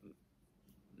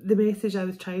the message I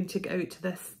was trying to get out to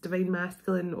this Divine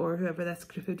Masculine, or whoever this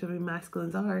group of Divine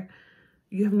Masculines are,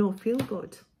 you have not failed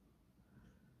God.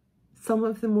 Some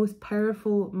of the most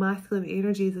powerful masculine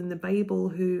energies in the Bible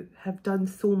who have done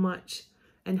so much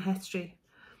in history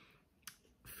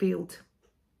failed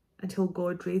until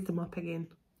God raised them up again.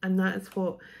 And that is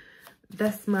what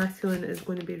this masculine is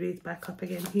going to be raised back up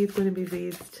again. He's going to be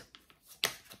raised.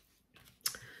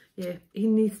 Yeah, he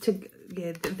needs to,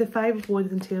 yeah, the Five of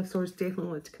Wands and Ten of Swords definitely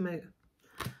want to come out.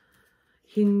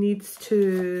 He needs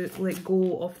to let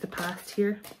go of the past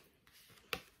here.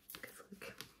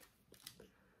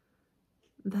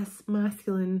 This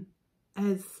masculine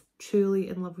is truly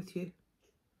in love with you,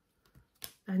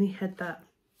 and he hid that,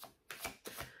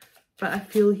 but I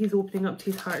feel he's opening up to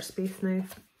his heart space now.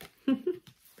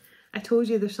 I told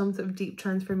you there's some sort of deep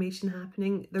transformation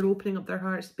happening. They're opening up their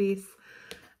heart space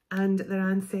and their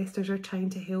ancestors are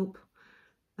trying to help.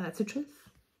 That's the truth.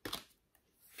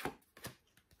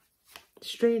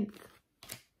 Strength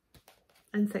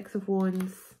and Six of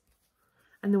Wands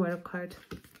and the World card.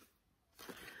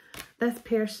 This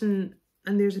person,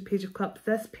 and there's a Page of Cups,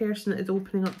 this person is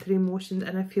opening up their emotions,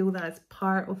 and I feel that's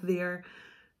part of their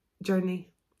journey,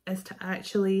 is to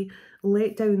actually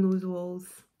let down those walls,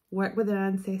 work with their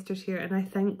ancestors here. And I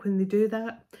think when they do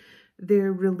that,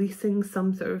 they're releasing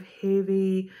some sort of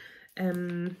heavy,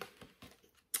 and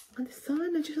the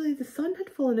sun, I just realised the sun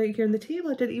had fallen out here on the table,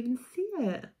 I didn't even see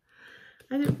it.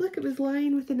 And look, it was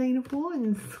lying with the Nine of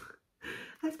Wands.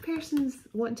 This person's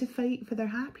wanting to fight for their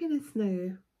happiness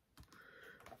now.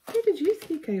 Where did you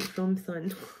sneak out from,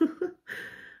 son?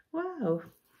 Wow.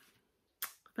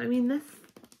 I mean, this,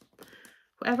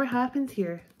 whatever happens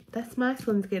here, this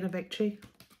masculine's getting a victory.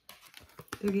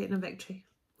 They're getting a victory.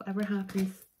 Whatever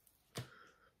happens.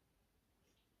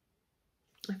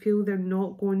 I feel they're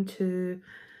not going to,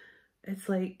 it's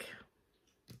like,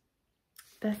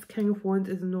 this King of Wands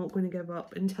is not going to give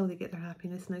up until they get their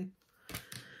happiness now.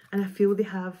 And I feel they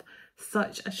have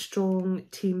such a strong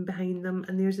team behind them.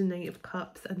 And there's the Knight of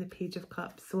Cups and the Page of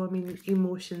Cups. So, I mean,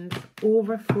 emotions,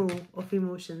 overflow of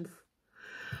emotions.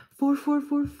 4, 4,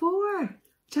 4, 4.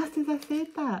 Just as I said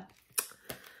that.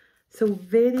 So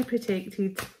very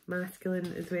protected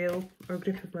masculine as well, or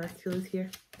group of masculines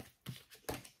here.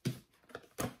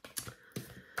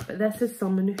 But this is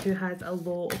someone who has a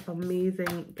lot of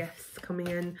amazing gifts coming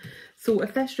in. So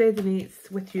if this resonates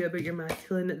with you about your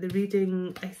masculine, the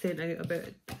reading I sent out about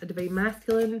a divine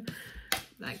masculine,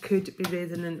 that could be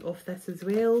resonant of this as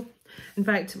well. In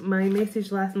fact, my main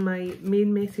message last night,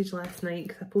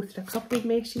 because I posted a couple of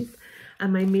messages,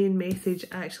 and my main message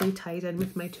actually tied in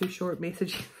with my 2 short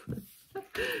messages.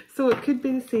 So it could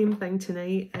be the same thing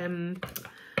tonight.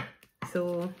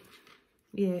 So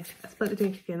yeah, I split the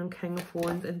deck again on King of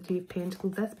Wands and 3 of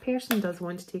Pentacles. This person does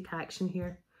want to take action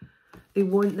here. They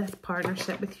want this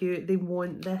partnership with you. They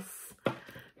want this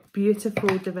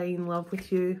beautiful divine love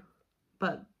with you.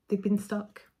 But they've been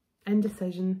stuck.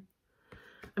 Indecision.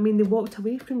 I mean, they walked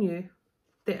away from you.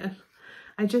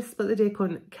 I just split the deck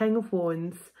on King of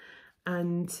Wands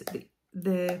and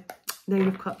the 9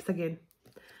 of Cups again.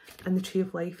 And the Tree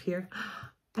of Life here.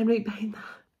 And right behind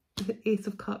that, the Ace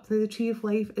of Cups. Now the Tree of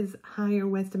Life is higher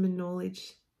wisdom and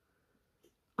knowledge.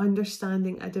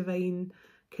 Understanding a divine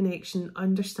connection.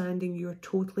 Understanding you're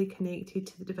totally connected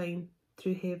to the divine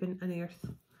through heaven and earth.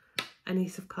 An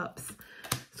Ace of Cups.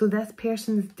 So this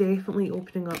person's definitely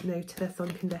opening up now to this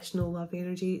unconditional love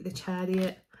energy. The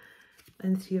Chariot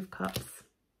and the 3 of Cups.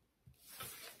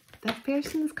 This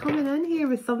person is coming in here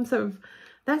with some sort of...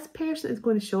 This person is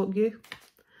going to shock you.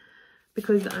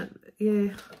 Because,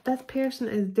 yeah, this person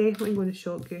is definitely going to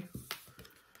shock you.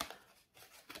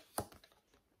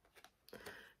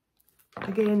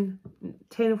 Again,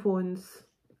 10 of Wands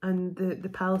and the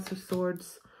Palace of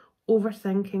Swords.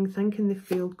 Overthinking, thinking they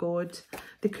failed God.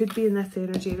 They could be in this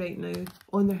energy right now,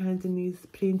 on their hands and knees,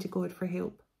 praying to God for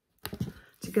help.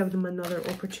 To give them another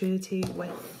opportunity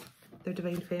with their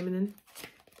divine feminine.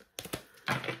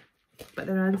 But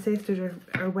their ancestors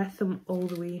are with them all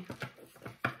the way.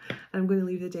 I'm going to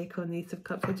leave the deck on the Ace of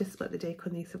Cups. I just split the deck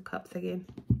on the Ace of Cups again.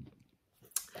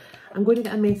 I'm going to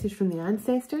get a message from the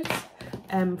ancestors.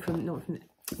 From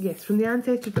the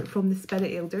ancestors, but from the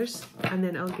spirit elders. And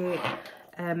then I'll get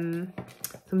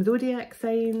some zodiac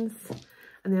signs.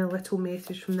 And then a little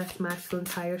message from this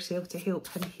masculine's higher self to help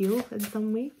him heal in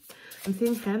some way. I'm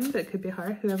saying him, but it could be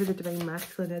her, whoever the divine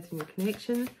masculine is in your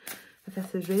connection. If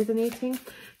this is resonating.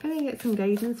 Can I get some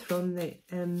guidance from the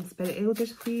spirit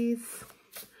elders, please?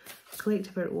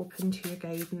 Collective are open to your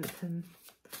guidance and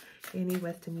any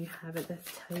wisdom you have at this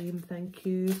time. Thank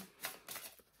you.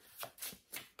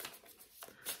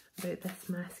 About this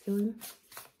masculine.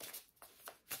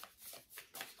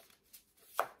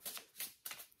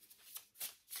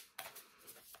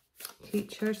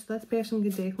 Teacher. So this person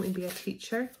could definitely be a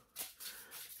teacher.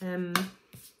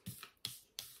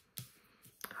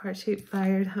 Heart-shaped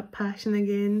fire, passion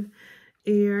again.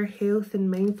 Air, health and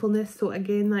mindfulness. So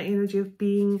again, that energy of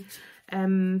being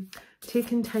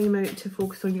taking time out to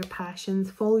focus on your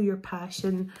passions, follow your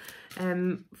passion,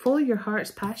 follow your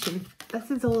heart's passion.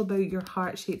 This is all about your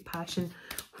heart-shaped passion.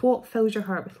 What fills your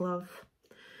heart with love?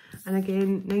 And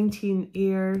again, 19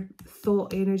 air,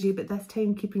 thought energy, but this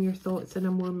time keeping your thoughts in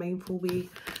a more mindful way,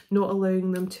 not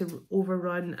allowing them to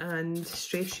overrun and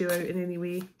stress you out in any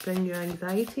way, bring you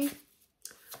anxiety.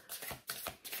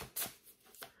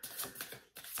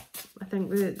 I think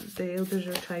the elders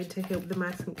are trying to help the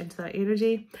masculine into that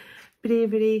energy.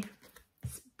 Bravery,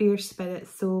 bear spirit.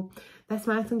 So this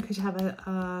masculine could have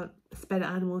a spirit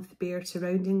animal of the bear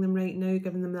surrounding them right now,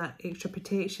 giving them that extra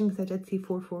protection, because I did see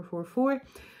 4444.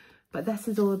 But this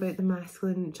is all about the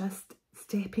masculine just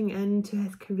stepping into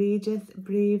his courageous,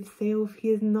 brave self. He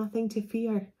has nothing to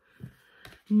fear.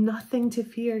 Nothing to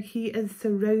fear. He is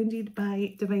surrounded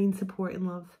by divine support and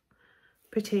love.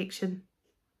 Protection.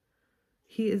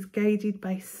 He is guided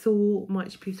by so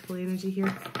much beautiful energy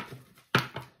here.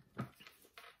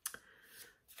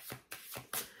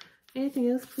 Anything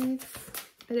else, please?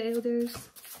 Spirit elders.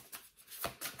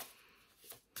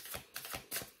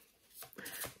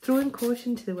 Throwing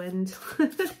caution to the wind.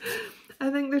 I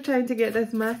think they're trying to get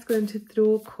this masculine to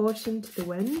throw caution to the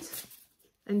wind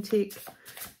and take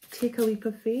a leap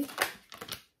of faith.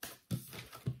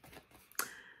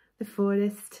 The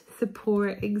forest,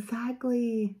 support,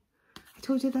 exactly. I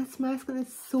told you this masculine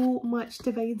is so much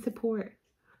divine support.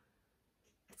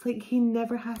 It's like he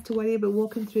never has to worry about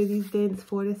walking through these dense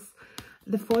forests.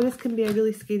 The forest can be a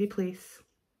really scary place,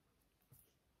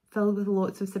 filled with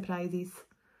lots of surprises,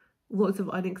 lots of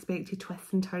unexpected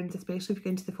twists and turns, especially if you get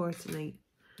into the forest at night.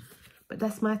 But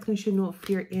this masculine should not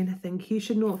fear anything. He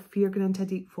should not fear going into a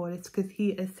deep forest because he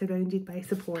is surrounded by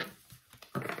support.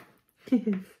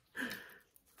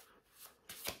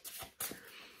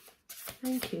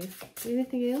 Thank you.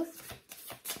 Anything else?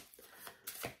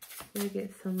 Can I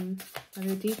get some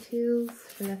other details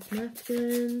for this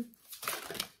masculine?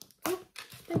 Oh,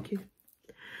 thank you.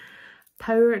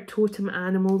 Power, totem,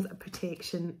 animals,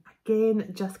 protection.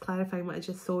 Again, just clarifying what I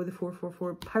just saw, the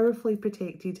 444. Powerfully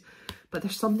protected, but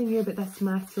there's something here about this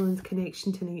masculine's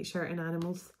connection to nature and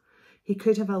animals. He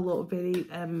could have a lot of very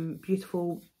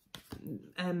beautiful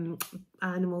animal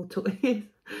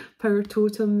power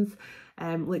totems,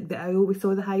 like the owl. We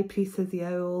saw the high priest as the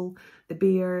owl, the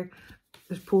bear.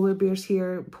 There's polar bears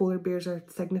here. Polar bears are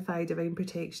signify divine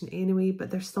protection anyway,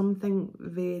 but there's something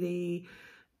very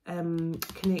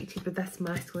connected with this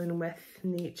masculine with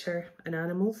nature and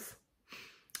animals.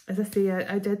 As I say,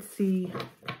 I did see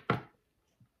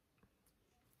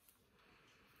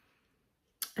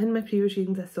in my previous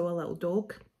readings I saw a little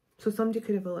dog, so somebody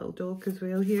could have a little dog as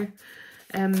well here.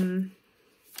 Let me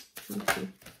see.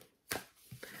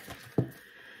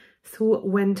 So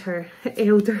winter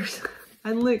elders,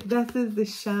 and look, this is the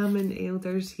shaman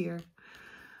elders here.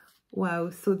 Wow,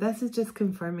 so this is just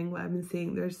confirming what I've been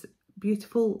saying. There's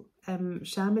beautiful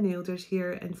shaman elders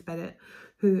here in spirit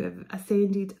who have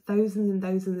ascended thousands and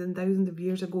thousands and thousands of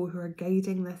years ago, who are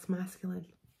guiding this masculine.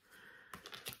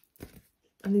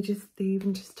 And they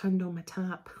even just turned on my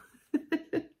tap.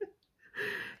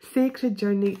 Sacred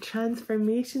journey,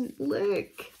 transformation.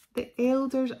 Look, the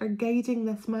elders are guiding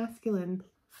this masculine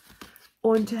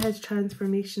onto his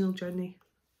transformational journey.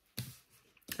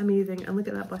 Amazing. And look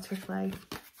at that butterfly.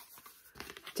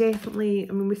 Definitely,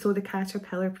 I mean, we saw the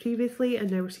caterpillar previously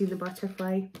and now we're seeing the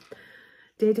butterfly.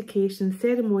 Dedication,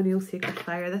 ceremonial, sacred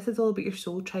fire. This is all about your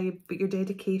soul tribe, but your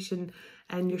dedication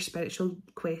and your spiritual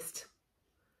quest.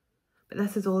 But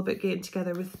this is all about getting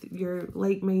together with your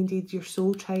like-minded, your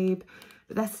soul tribe.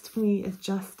 But this to me is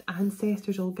just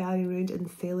ancestors all gathering around and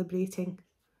celebrating.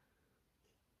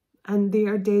 And they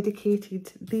are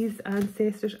dedicated, these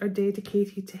ancestors are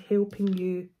dedicated to helping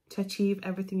you to achieve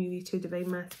everything you need to, divine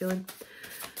masculine.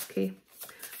 Okay,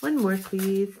 one more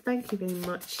please. Thank you very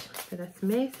much for this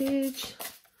message.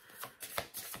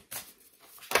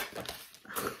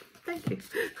 Thank you.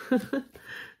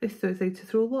 It's so excited to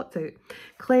throw lots out.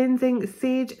 Cleansing,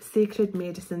 sage, sacred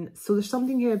medicine. So there's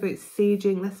something here about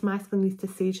saging. This masculine needs to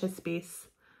sage his space.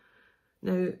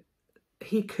 Now,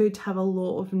 he could have a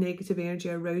lot of negative energy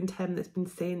around him that's been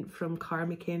sent from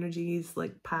karmic energies,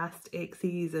 like past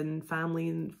exes and family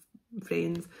and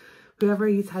friends. Whoever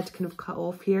he's had to kind of cut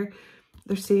off here.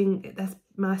 They're saying this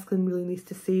masculine really needs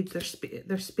to sage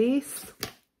their space.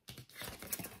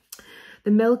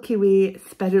 The Milky Way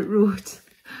Spirit Road.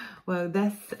 Wow,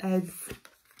 this is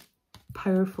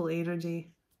powerful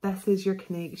energy. This is your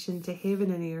connection to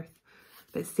heaven and earth,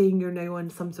 but saying you're now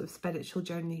on some sort of spiritual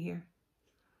journey here.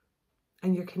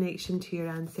 And your connection to your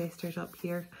ancestors up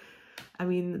here. I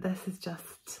mean, this is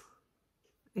just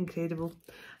incredible.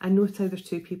 And notice how there's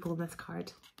two people in this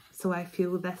card. So I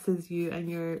feel this is you and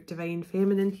your divine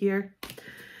feminine here.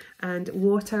 And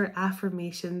water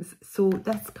affirmations. So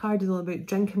this card is all about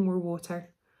drinking more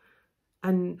water.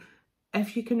 And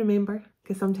if you can remember,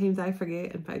 because sometimes I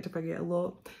forget, in fact I forget a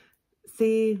lot,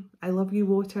 say, I love you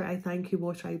water, I thank you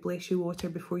water, I bless you water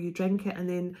before you drink it. And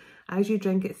then as you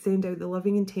drink it, send out the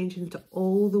loving intentions to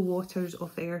all the waters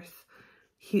of earth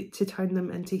to turn them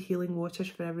into healing waters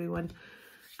for everyone.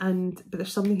 But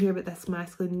there's something here about this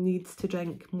masculine needs to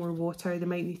drink more water. They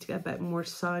might need to get a bit more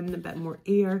sun, a bit more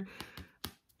air.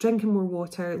 Drinking more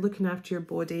water, looking after your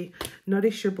body,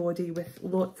 nourish your body with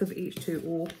lots of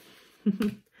H2O.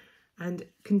 And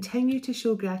continue to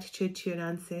show gratitude to your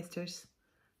ancestors,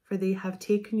 for they have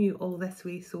taken you all this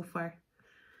way so far.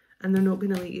 And they're not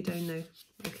going to let you down now,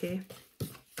 okay?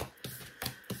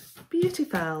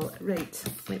 Beautiful. Right,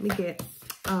 let me get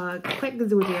a quick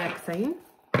zodiac sign.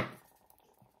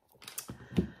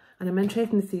 And I'm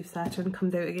interested to see if Saturn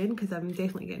comes out again, because I'm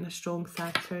definitely getting a strong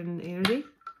Saturn energy.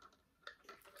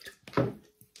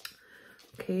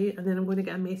 Okay, and then I'm going to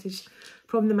get a message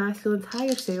from the masculine's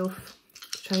higher self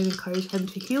to try and encourage him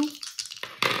to heal.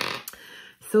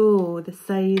 So the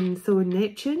sign, so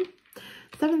Neptune,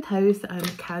 7th house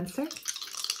and Cancer.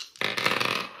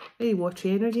 Very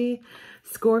watery energy.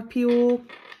 Scorpio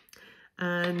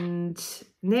and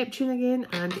Neptune again,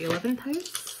 and 11th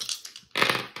house.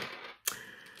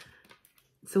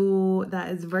 So that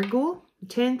is Virgo,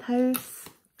 10th house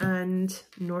and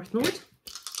North Node.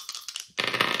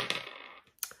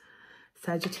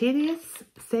 Sagittarius,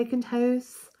 2nd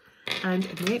house, and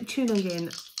Neptune again.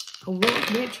 A lot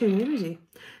of Neptune energy.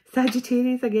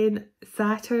 Sagittarius again,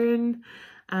 Saturn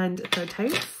and 3rd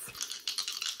house.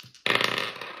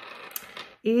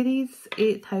 Aries,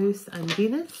 8th house and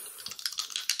Venus.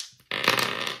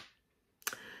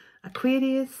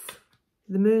 Aquarius,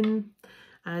 the moon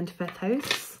and 5th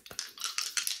house.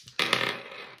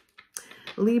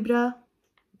 Libra,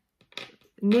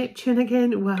 Neptune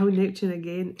again, wow, Neptune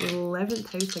again,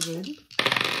 11th house again,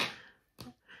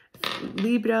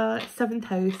 Libra, 7th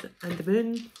house and the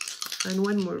moon, and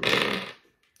one more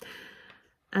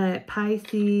row.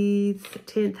 Pisces,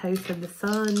 10th house and the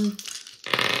sun,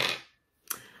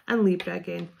 and Libra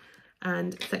again,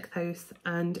 and 6th house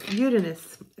and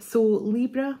Uranus. So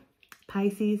Libra,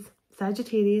 Pisces,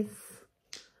 Sagittarius,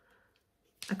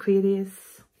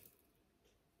 Aquarius,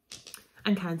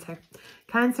 and Cancer.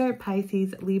 Cancer,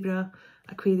 Pisces, Libra,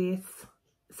 Aquarius,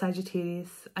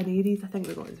 Sagittarius, and Aries I think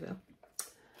we got as well.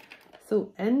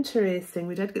 So interesting.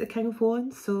 We did get the King of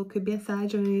Wands, so it could be a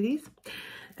Sag or an Aries.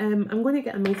 I'm going to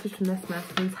get a message from this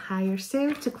masculine's higher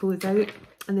self to close out,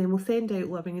 and then we'll send out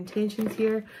loving intentions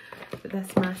here. But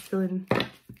this masculine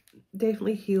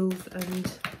definitely heals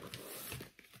and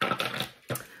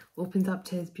opens up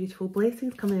to his beautiful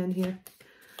blessings coming in here.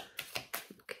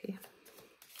 Okay.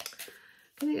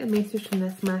 I'm going to get a message from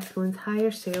this masculine's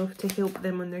higher self to help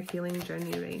them on their healing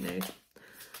journey right now.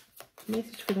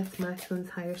 Message for this masculine's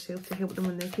higher self to help them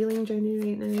on their healing journey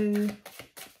right now.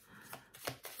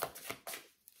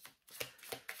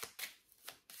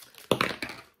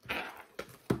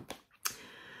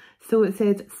 So it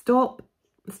says, stop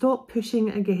pushing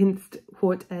against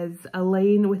what is,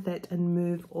 align with it and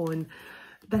move on.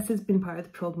 This has been part of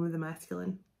the problem with the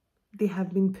masculine. They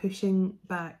have been pushing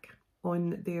back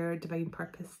on their divine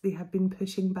purpose. They have been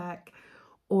pushing back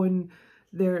on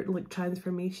their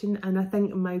transformation. And I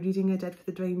think in my reading I did for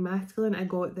the divine masculine, I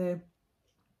got the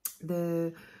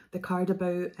card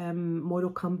about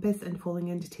moral compass and falling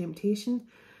into temptation,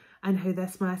 and how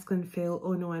this masculine felt,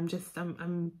 oh no,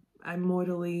 I'm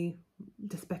morally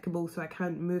despicable, so I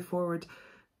can't move forward.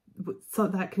 So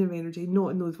that kind of energy, not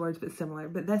in those words but similar.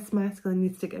 But this masculine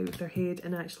needs to get out of their head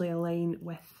and actually align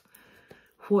with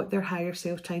what their higher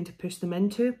self's trying to push them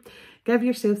into. Give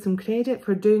yourself some credit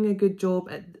for doing a good job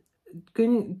at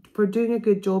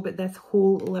this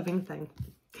whole living thing.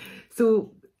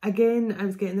 So again, I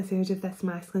was getting this energy of this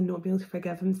masculine not being able to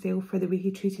forgive himself for the way he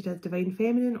treated his divine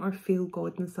feminine or failed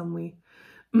God in some way.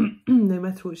 Now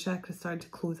my throat chakra is starting to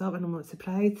close up, and I'm not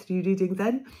surprised, 3 readings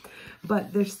in,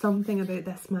 but there's something about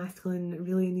this masculine that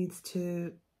really needs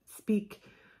to speak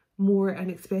more and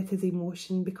express his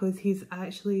emotion, because he's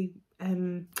actually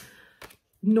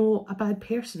not a bad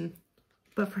person,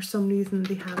 but for some reason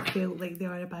they have felt like they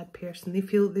are a bad person. They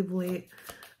feel they've let,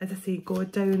 as I say,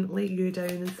 God down, let you down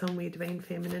in some way, divine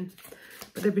feminine,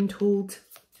 but they've been told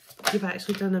you've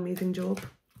actually done an amazing job.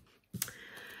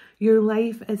 Your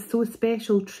life is so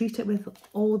special, treat it with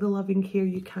all the loving care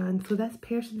you can. So this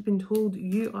person's been told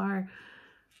you are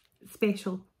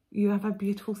special. You have a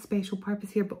beautiful, special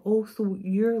purpose here, but also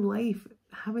your life,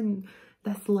 having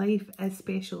this life is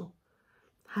special.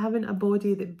 Having a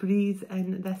body that breathes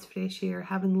in this fresh air,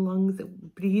 having lungs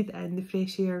that breathe in the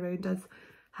fresh air around us,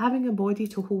 having a body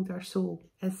to hold our soul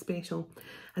is special.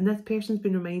 And this person's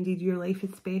been reminded your life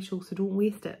is special, so don't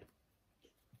waste it.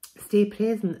 Stay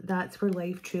present. That's where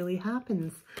life truly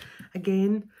happens.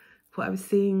 Again, what I was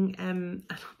saying,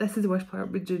 this is the worst part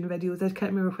with doing videos. I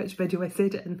can't remember which video I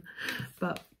said it in,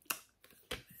 but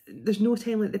there's no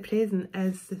time like the present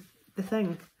is the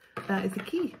thing. That is the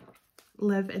key.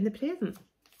 Live in the present.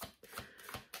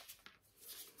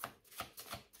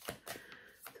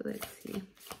 So let's see.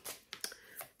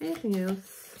 Anything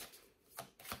else?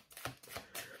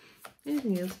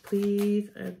 Anything else, please?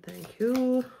 And thank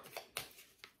you.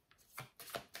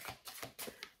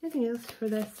 Anything else for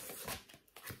this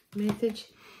message?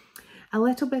 A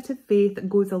little bit of faith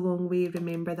goes a long way,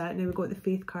 remember that. Now we've got the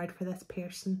faith card for this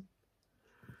person.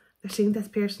 They're saying this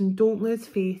person, don't lose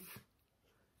faith.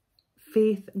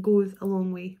 Faith goes a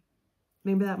long way.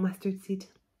 Remember that mustard seed.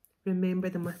 Remember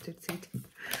the mustard seed.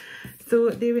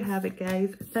 So there we have it,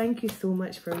 guys. Thank you so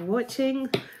much for watching.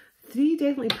 3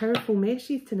 definitely powerful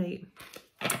messages tonight.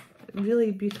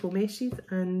 Really beautiful messages,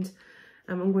 and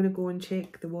I'm going to go and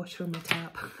check the washer on my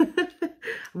tap.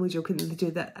 I'm only joking, they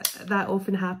do that. That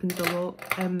often happens a lot.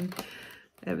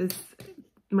 It was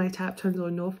my tap turns on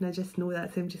and off, and I just know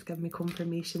that's him just giving me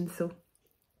confirmation. So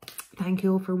thank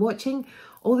you all for watching.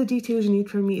 All the details you need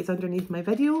from me is underneath my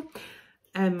video.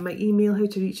 My email, how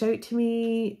to reach out to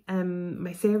me,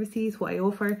 my services, what I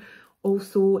offer.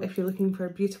 Also, if you're looking for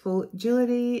beautiful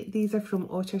jewellery, these are from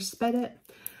Otter Spirit,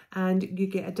 and you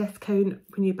get a discount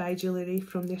when you buy jewellery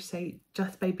from their site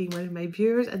just by being one of my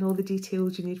viewers, and all the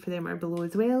details you need for them are below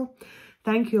as well.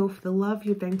 Thank you all for the love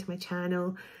you bring to my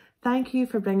channel. Thank you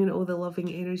for bringing all the loving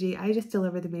energy. I just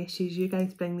deliver the messages, you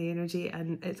guys bring the energy,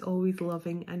 and it's always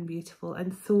loving and beautiful.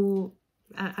 And so,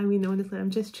 I mean, honestly, I'm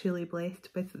just truly blessed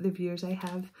with the viewers I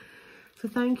have. So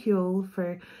thank you all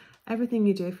for everything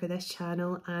you do for this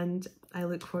channel, and I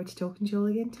look forward to talking to you all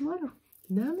again tomorrow.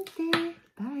 Namaste.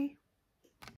 Bye.